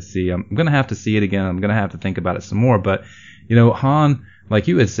wanted to see. I'm going to have to see it again. I'm going to have to think about it some more. But, Han, like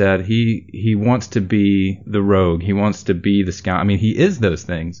you had said, he wants to be the rogue. He wants to be the scout. I mean, he is those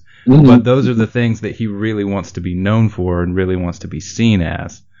things. But those are the things that he really wants to be known for and really wants to be seen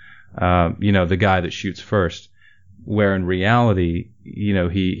as. The guy that shoots first. Where in reality,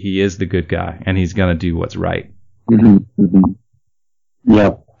 he is the good guy and he's going to do what's right.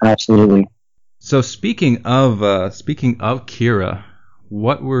 Yeah, absolutely. So speaking of Kira,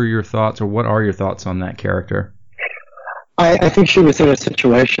 what were your thoughts, or what are your thoughts on that character? I think she was in a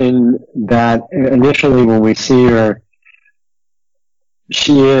situation that initially when we see her,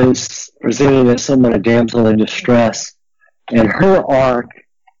 she is presented as somewhat a damsel in distress, and her arc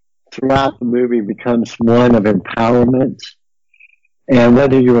throughout the movie becomes one of empowerment. And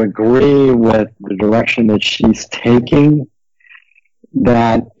whether you agree with the direction that she's taking,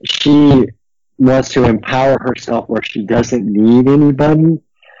 that she wants to empower herself where she doesn't need anybody.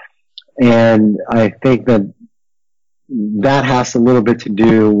 And I think that has a little bit to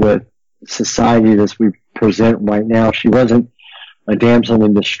do with society as we present right now. She wasn't a damsel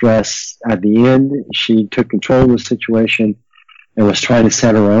in distress at the end. She took control of the situation and was trying to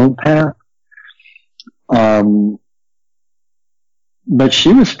set her own path. But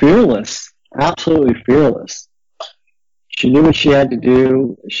she was fearless, absolutely fearless. She knew what she had to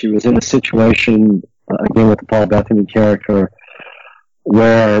do. She was in a situation, again with the Paul Bettany character,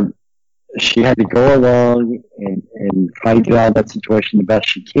 where she had to go along and try to get out of that situation the best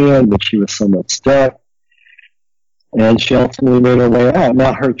she can, but she was somewhat stuck. And she ultimately made her way out.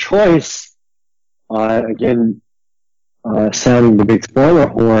 Now her choice, again, sounding the big spoiler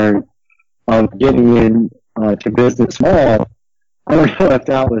horn, of getting in to Business Mall, I don't know if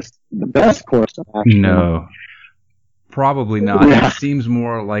that was the best course of action. No, probably not. Yeah. It seems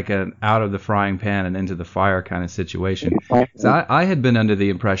more like an out of the frying pan and into the fire kind of situation. So I had been under the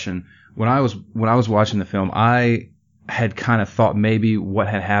impression when I was watching the film, I had kind of thought maybe what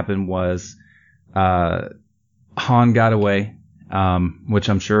had happened was Han got away, which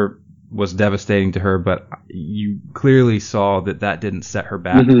I'm sure was devastating to her, but you clearly saw that didn't set her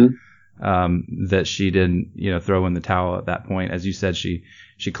back. Mm-hmm. That she didn't, throw in the towel at that point. As you said, she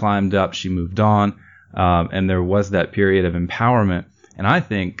climbed up, she moved on, and there was that period of empowerment. And I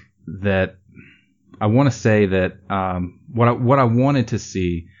think that I want to say that what I wanted to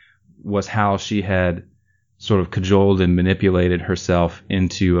see was how she had sort of cajoled and manipulated herself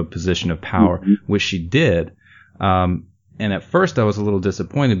into a position of power, mm-hmm. which she did. And at first I was a little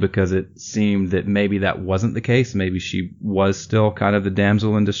disappointed because it seemed that maybe that wasn't the case. Maybe she was still kind of the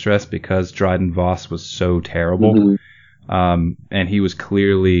damsel in distress because Dryden Voss was so terrible. Mm-hmm. And he was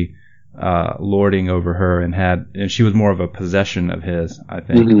clearly lording over her and she was more of a possession of his, I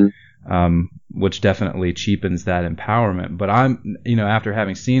think, mm-hmm. Which definitely cheapens that empowerment. But I'm, after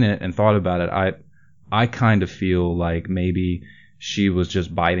having seen it and thought about it, I kind of feel like maybe she was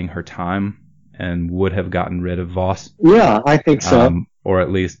just biding her time and would have gotten rid of Voss. Yeah, I think so. Or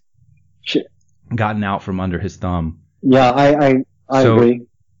at least gotten out from under his thumb. Yeah, I agree.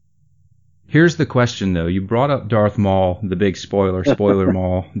 Here's the question, though. You brought up Darth Maul, the big spoiler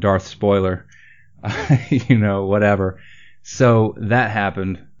Maul, Darth Spoiler, whatever. So that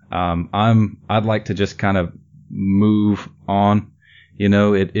happened. I'd like to just kind of move on.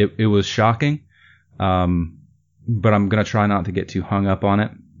 It was shocking. But I'm going to try not to get too hung up on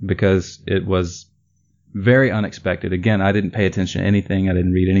it, because it was very unexpected. Again, I didn't pay attention to anything. I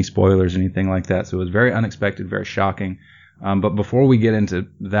didn't read any spoilers or anything like that. So it was very unexpected, very shocking. But before we get into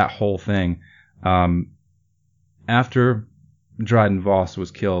that whole thing, after Dryden Voss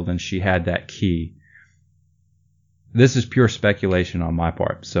was killed and she had that key, this is pure speculation on my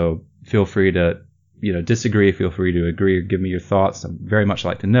part. So feel free to, disagree. Feel free to agree or give me your thoughts. I'd very much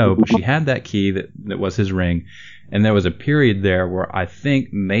like to know. But she had that key that was his ring. And there was a period there where I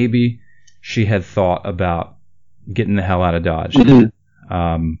think maybe she had thought about getting the hell out of Dodge.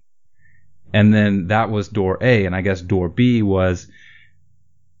 Mm-hmm. And then that was door A. And I guess door B was,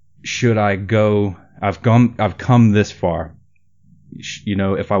 should I go? I've come this far.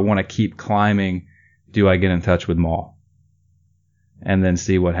 If I want to keep climbing, do I get in touch with Maul? And then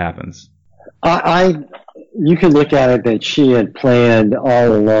see what happens. You can look at it that she had planned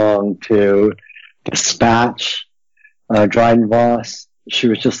all along to dispatch Dryden Voss. She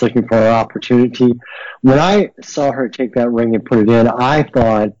was just looking for an opportunity. When I saw her take that ring and put it in, I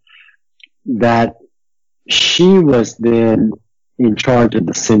thought that she was then in charge of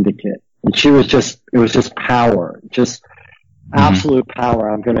the syndicate. And it was just power, just absolute power.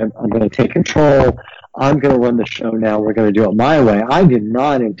 I'm gonna take control. I'm gonna run the show now. We're gonna do it my way. I did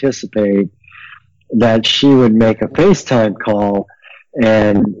not anticipate that she would make a FaceTime call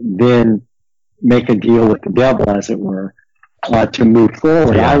and then make a deal with the devil, as it were, to move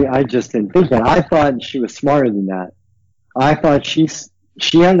forward. Yeah. I just didn't think that. I thought she was smarter than that. I thought she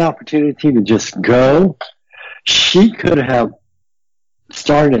had an opportunity to just go. She could have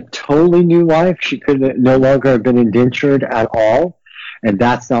started a totally new life. She could no longer have been indentured at all, and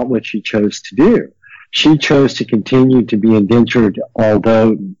that's not what she chose to do. She chose to continue to be indentured,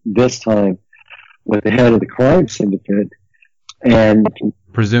 although this time with the head of the crime syndicate. And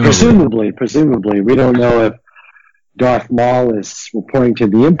presumably, we don't know Darth Maul is reporting to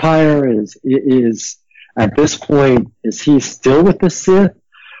the Empire? Is at this point, is he still with the Sith,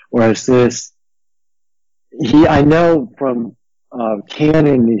 or is this? I know from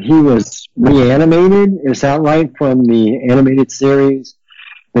canon that he was reanimated. Is that right, from the animated series?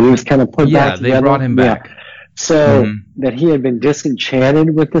 That he was kind of put back together? Yeah, they brought him back. Yeah. So that he had been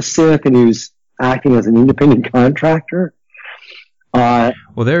disenchanted with the Sith and he was acting as an independent contractor. Well,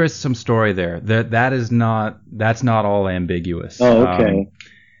 there is some story there. That's not all ambiguous. Oh, okay.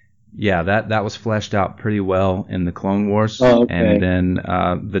 That was fleshed out pretty well in the Clone Wars. Oh, okay. And then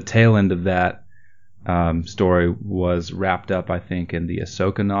the tail end of that story was wrapped up, I think, in the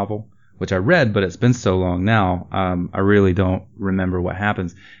Ahsoka novel, which I read, but it's been so long now, I really don't remember what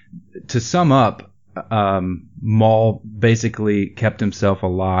happens. To sum up, Maul basically kept himself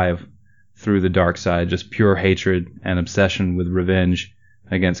alive through the dark side. Just pure hatred and obsession with revenge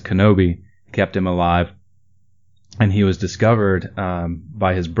against Kenobi kept him alive. And he was discovered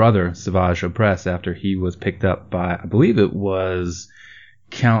by his brother, Savage Opress, after he was picked up by, I believe it was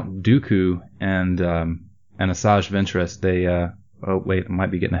Count Dooku and Asajj Ventress. They, oh wait, I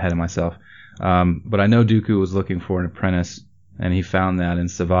might be getting ahead of myself. But I know Dooku was looking for an apprentice, and he found that in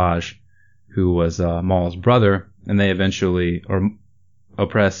Savage, who was Maul's brother, and they eventually, or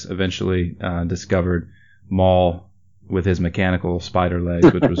Opress eventually discovered Maul with his mechanical spider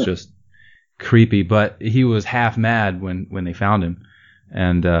legs, which was just creepy. But he was half mad when they found him,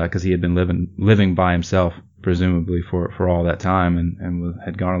 and because he had been living by himself, presumably for all that time, and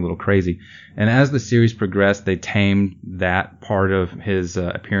had gone a little crazy. And as the series progressed, they tamed that part of his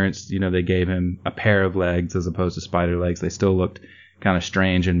appearance. You know, they gave him a pair of legs as opposed to spider legs. They still looked kind of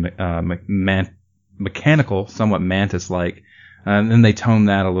strange and mechanical, somewhat mantis-like. And then they toned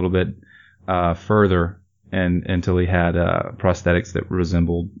that a little bit further, and until he had prosthetics that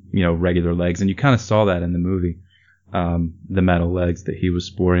resembled, regular legs. And you kind of saw that in the movie, the metal legs that he was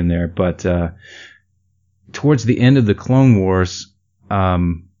sporting there. But towards the end of the Clone Wars,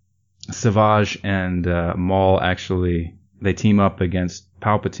 Savage and Maul actually, they team up against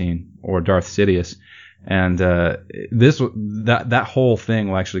Palpatine, or Darth Sidious. And that whole thing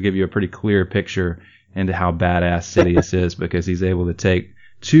will actually give you a pretty clear picture into how badass Sidious is, because he's able to take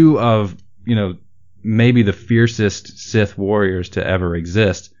two of, maybe the fiercest Sith warriors to ever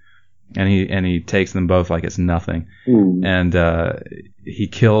exist, and he takes them both like it's nothing. And he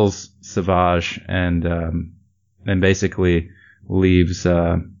kills Savage and basically leaves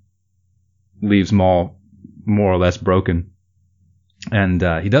Maul more or less broken. And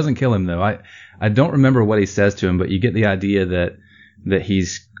he doesn't kill him, though. I don't remember what he says to him, but you get the idea that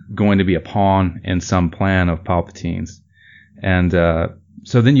he's going to be a pawn in some plan of Palpatine's. And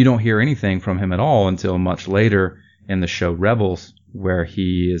so then you don't hear anything from him at all until much later in the show Rebels, where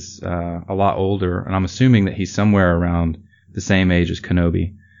he is a lot older, and I'm assuming that he's somewhere around the same age as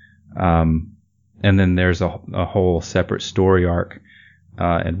Kenobi. And then there's a whole separate story arc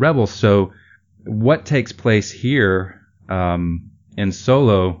in Rebels. So what takes place here in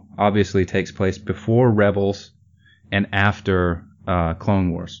Solo obviously takes place before Rebels and after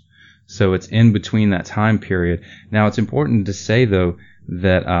Clone Wars. So it's in between that time period. Now, it's important to say, though,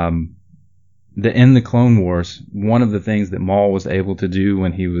 that in the Clone Wars, one of the things that Maul was able to do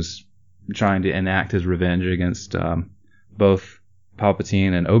when he was trying to enact his revenge against both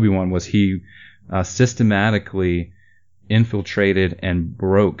Palpatine and Obi-Wan was he systematically infiltrated and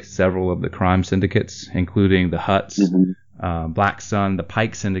broke several of the crime syndicates, including the Hutts, Black Sun, the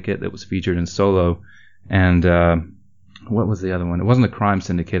Pike Syndicate that was featured in Solo, and what was the other one? It wasn't a crime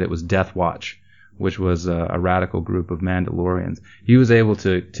syndicate, it was Death Watch, which was a radical group of Mandalorians. He was able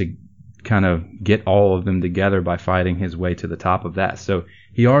to kind of get all of them together by fighting his way to the top of that. So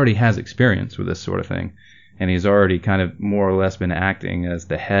he already has experience with this sort of thing, and he's already kind of more or less been acting as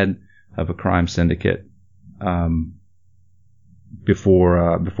the head of a crime syndicate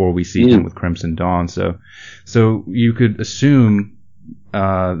before we see him with Crimson Dawn. So you could assume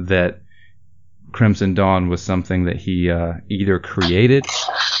that Crimson Dawn was something that he either created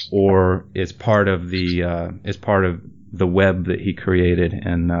or is part of the web that he created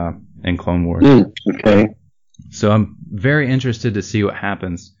in Clone Wars. Okay. So I'm very interested to see what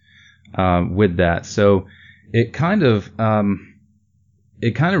happens with that. So it kind of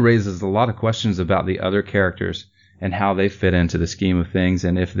raises a lot of questions about the other characters and how they fit into the scheme of things,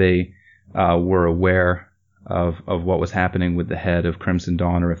 and if they were aware of what was happening with the head of Crimson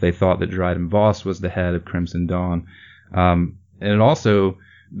Dawn, or if they thought that Dryden Voss was the head of Crimson Dawn. And it also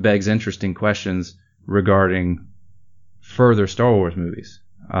begs interesting questions regarding further Star Wars movies.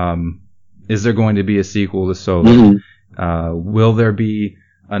 Is there going to be a sequel to Solo? Will there be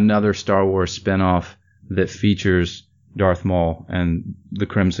another Star Wars spinoff that features Darth Maul and the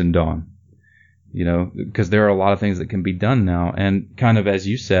Crimson Dawn. You know, because there are a lot of things that can be done now. And kind of as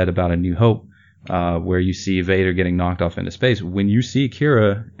you said about A New Hope, where you see Vader getting knocked off into space, when you see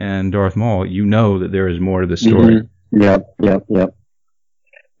Kira and Darth Maul, you know that there is more to the story. Mm-hmm.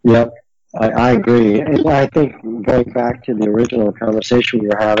 Yep. I agree. And I think going back to the original conversation we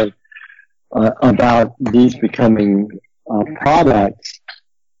were having about these becoming products,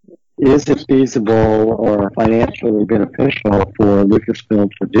 is it feasible or financially beneficial for Lucasfilm,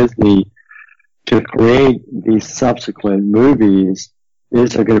 for Disney, to create these subsequent movies?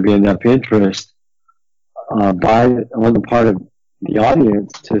 Is there going to be enough interest on the part of the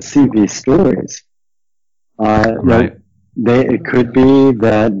audience to see these stories? Right. It could be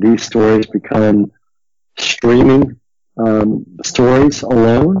that these stories become streaming stories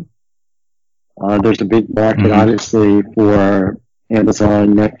alone. There's a big market, obviously, for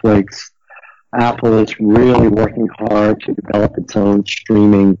Amazon, Netflix. Apple is really working hard to develop its own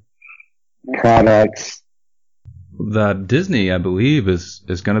streaming products. The Disney, I believe, is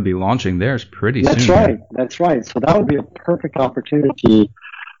going to be launching theirs pretty soon. That's right. So that would be a perfect opportunity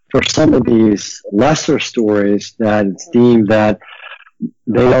for some of these lesser stories that it's deemed that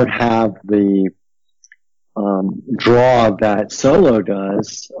they don't have the draw that Solo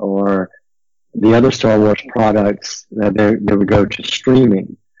does, or the other Star Wars products, that they would go to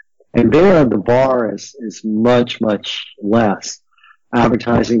streaming. And there the bar is much, much less.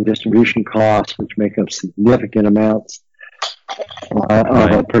 Advertising, distribution costs, which make up significant amounts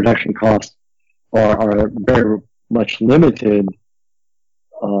of production costs, are very much limited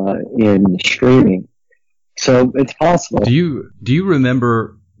in streaming. So it's possible. Do you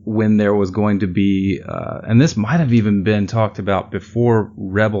remember when there was going to be, and this might have even been talked about before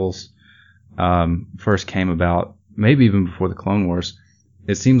Rebels first came about, maybe even before the Clone Wars?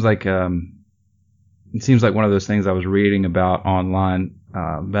 It seems like one of those things I was reading about online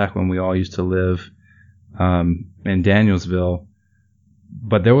back when we all used to live in Danielsville.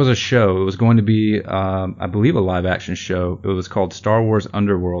 But there was a show. It was going to be, I believe, a live action show. It was called Star Wars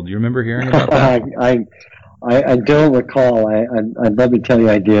Underworld. Do you remember hearing about that? I don't recall. I'd love to tell you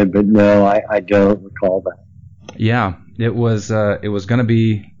I did, but no, I don't recall that. Yeah, it was going to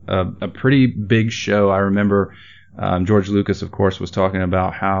be a pretty big show. I remember George Lucas, of course, was talking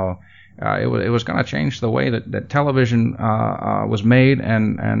about how it was going to change the way that television was made,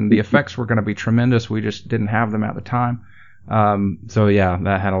 and the effects were going to be tremendous. We just didn't have them at the time. So yeah,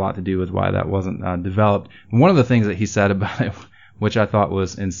 that had a lot to do with why that wasn't developed. One of the things that he said about it, which I thought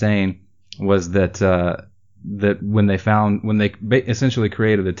was insane, was that when they essentially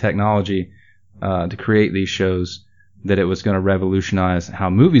created the technology to create these shows, that it was going to revolutionize how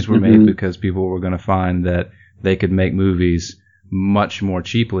movies were made, because people were going to find that they could make movies much more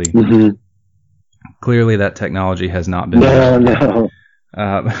cheaply. Clearly, that technology has not been. No.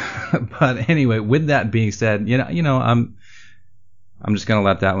 But anyway, with that being said, I'm just going to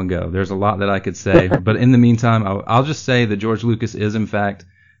let that one go. There's a lot that I could say, but in the meantime, I'll just say that George Lucas is, in fact,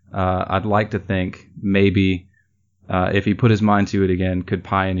 I'd like to think maybe if he put his mind to it again, could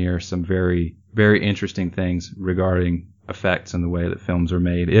pioneer some very, very interesting things regarding effects and the way that films are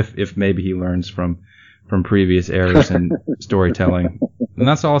made. If maybe he learns from previous eras in storytelling. And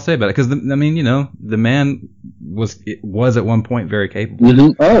that's all I'll say about it. Because, the man was at one point very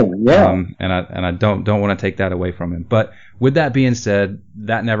capable. Oh, yeah. And I don't want to take that away from him. But with that being said,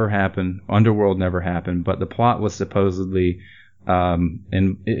 that never happened. Underworld never happened. But the plot was supposedly,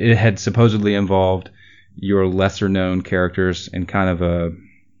 and it had supposedly involved your lesser known characters in kind of a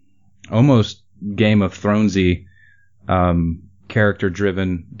almost Game of Thronesy,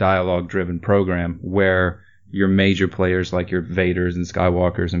 character-driven, dialogue-driven program where your major players like your Vaders and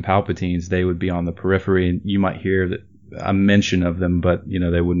Skywalkers and Palpatines, they would be on the periphery, and you might hear a mention of them, but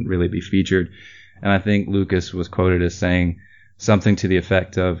they wouldn't really be featured. And I think Lucas was quoted as saying something to the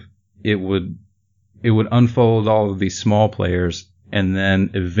effect of it would unfold all of these small players and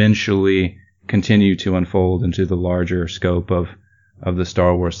then eventually continue to unfold into the larger scope of the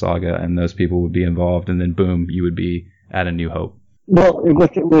Star Wars saga, and those people would be involved, and then boom, you would be at A New Hope. Well,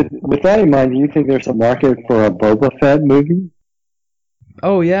 with that in mind, do you think there's a market for a Boba Fett movie?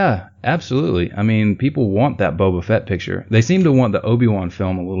 Oh, yeah, absolutely. I mean, people want that Boba Fett picture. They seem to want the Obi-Wan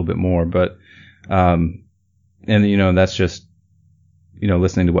film a little bit more, but, that's just,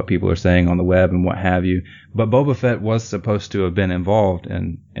 listening to what people are saying on the web and what have you. But Boba Fett was supposed to have been involved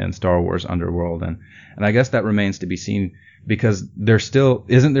in Star Wars Underworld, and I guess that remains to be seen, because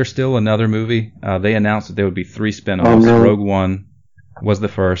isn't there still another movie? They announced that there would be 3 spin-offs. Oh, no. Rogue One was the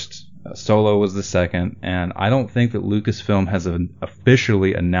first. Solo was the second, and I don't think that Lucasfilm has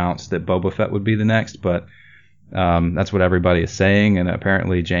officially announced that Boba Fett would be the next, but that's what everybody is saying, and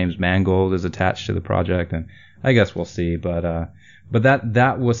apparently James Mangold is attached to the project, and I guess we'll see. But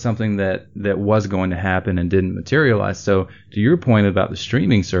that was something that was going to happen and didn't materialize. So to your point about the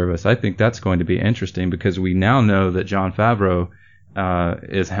streaming service, I think that's going to be interesting because we now know that Jon Favreau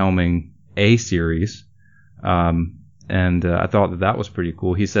is helming a series. And I thought that was pretty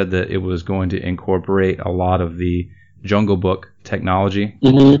cool. He said that it was going to incorporate a lot of the Jungle Book technology.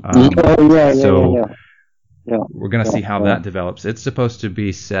 We're going to see how that develops. It's supposed to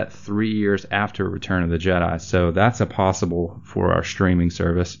be set 3 years after Return of the Jedi, so that's a possible for our streaming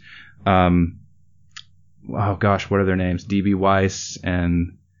service. Oh gosh, what are their names? D.B. Weiss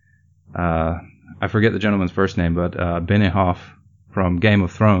and I forget the gentleman's first name, but Benioff from Game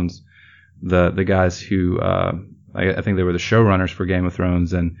of Thrones, the guys who I think they were the showrunners for Game of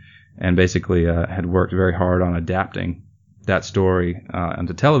Thrones and basically had worked very hard on adapting that story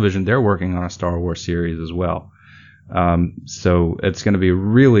onto television. They're working on a Star Wars series as well. So it's going to be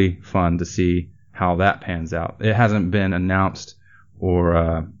really fun to see how that pans out. It hasn't been announced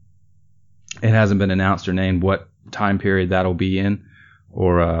or named what time period that'll be in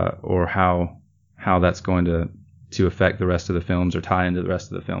or how that's going to affect the rest of the films or tie into the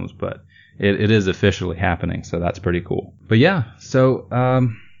rest of the films, but it is officially happening, so that's pretty cool. But yeah, so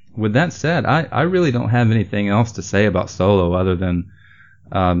with that said, I really don't have anything else to say about Solo other than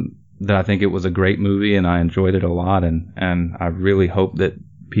that I think it was a great movie and I enjoyed it a lot, and I really hope that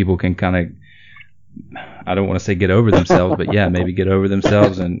people can kind of, I don't want to say get over themselves, but yeah, maybe get over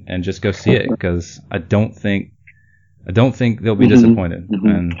themselves and just go see it, because I don't think they'll be disappointed. Mm-hmm.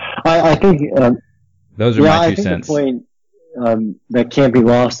 And I think those are my 2 cents. The point that can't be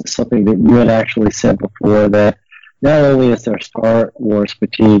lost is something that you had actually said before, that not only is there Star Wars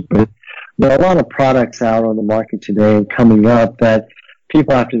fatigue, but there are a lot of products out on the market today and coming up that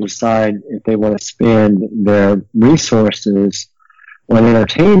people have to decide if they want to spend their resources on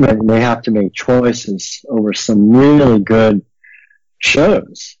entertainment, and they have to make choices over some really good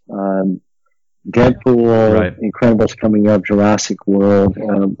shows. Deadpool, right. Incredibles coming up, Jurassic World,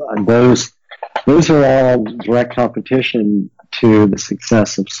 and those are all direct competition to the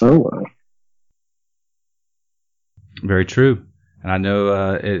success of Solo. Very true. And I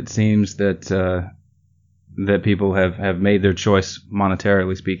know it seems that that people have made their choice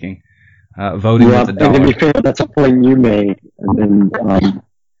monetarily speaking, voting with the dollar. And to be fair, that's a point you made, and then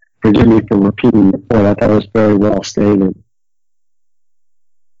forgive me for repeating the point. I thought it was very well stated.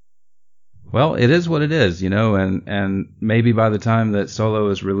 Well, it is what it is, and maybe by the time that Solo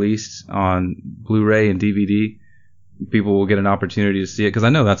is released on Blu-ray and DVD, people will get an opportunity to see it, because I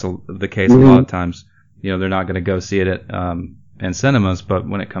know that's the case a lot of times. They're not going to go see it in cinemas, but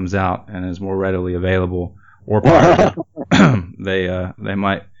when it comes out and is more readily available or pirated, they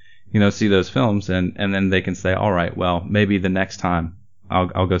might, see those films, and then they can say, all right, well, maybe the next time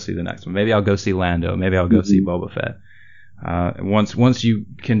I'll go see the next one. Maybe I'll go see Lando. Maybe I'll go see Boba Fett. Once you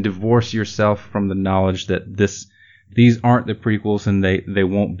can divorce yourself from the knowledge that these aren't the prequels and they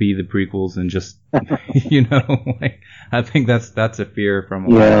won't be the prequels, and just I think that's a fear from a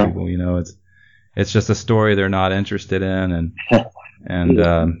lot of people. It's just a story they're not interested in, and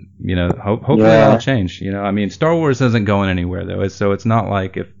hopefully that'll change. Star Wars isn't going anywhere though, so it's not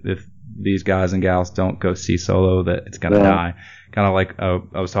like if these guys and gals don't go see Solo that it's gonna die. Kind of like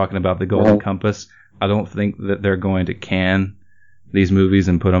I was talking about the Golden Compass. I don't think that they're going to can these movies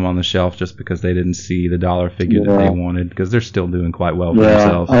and put them on the shelf just because they didn't see the dollar figure that they wanted, because they're still doing quite well for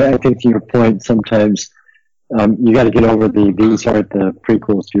themselves. I think to your point, sometimes you got to get over these aren't the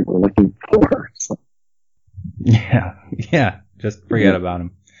prequels you were looking for. So. Yeah, just forget about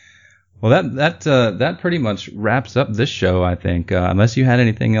them. Well, that pretty much wraps up this show, I think. Unless you had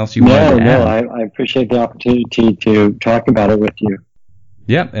anything else you wanted to add. I appreciate the opportunity to talk about it with you.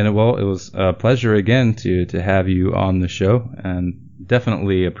 Yeah, and it was a pleasure again to have you on the show, and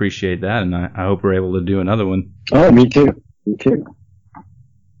definitely appreciate that, and I hope we're able to do another one. Oh, me too. Me too.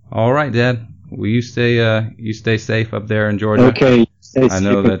 All right, Dad. Will you stay safe up there in Georgia? Okay. I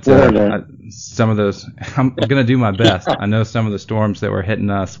know that some of those, I'm gonna do my best. I know some of the storms that were hitting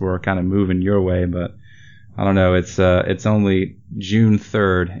us were kind of moving your way, but I don't know. It's only June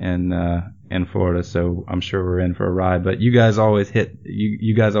 3rd in Florida, so I'm sure we're in for a ride. But you guys always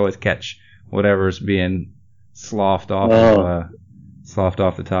you guys always catch whatever's being sloughed off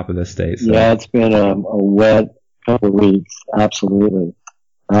the top of the state. So. Yeah, it's been a wet couple of weeks. Absolutely.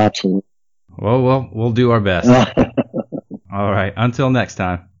 Well, we'll do our best. All right. Until next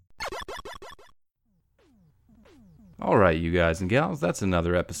time. All right, you guys and gals, that's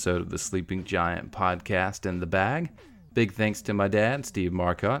another episode of the Sleeping Giant podcast in the bag. Big thanks to my dad, Steve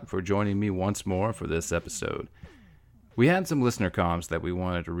Marcotte, for joining me once more for this episode. We had some listener comms that we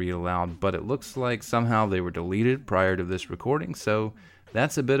wanted to read aloud, but it looks like somehow they were deleted prior to this recording, so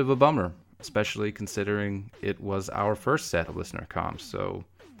that's a bit of a bummer, especially considering it was our first set of listener comms, so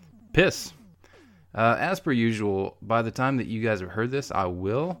piss. As per usual, by the time that you guys have heard this, I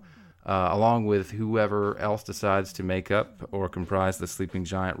will, along with whoever else decides to make up or comprise the Sleeping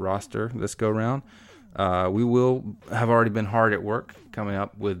Giant roster this go-round, we will have already been hard at work coming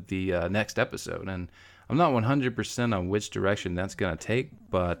up with the next episode. And I'm not 100% on which direction that's going to take,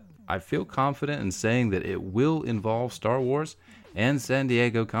 but I feel confident in saying that it will involve Star Wars and San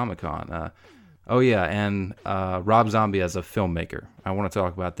Diego Comic-Con. And Rob Zombie as a filmmaker. I want to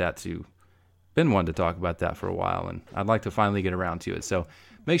talk about that too. Been wanting to talk about that for a while, and I'd like to finally get around to it. So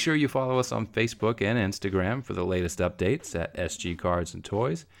make sure you follow us on Facebook and Instagram for the latest updates at SG Cards and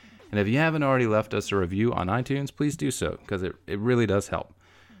Toys. And if you haven't already left us a review on iTunes, please do so, because it really does help.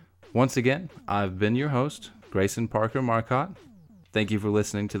 Once again, I've been your host, Grayson Parker Marcotte. Thank you for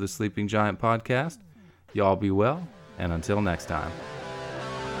listening to the Sleeping Giant podcast. Y'all be well, and until next time.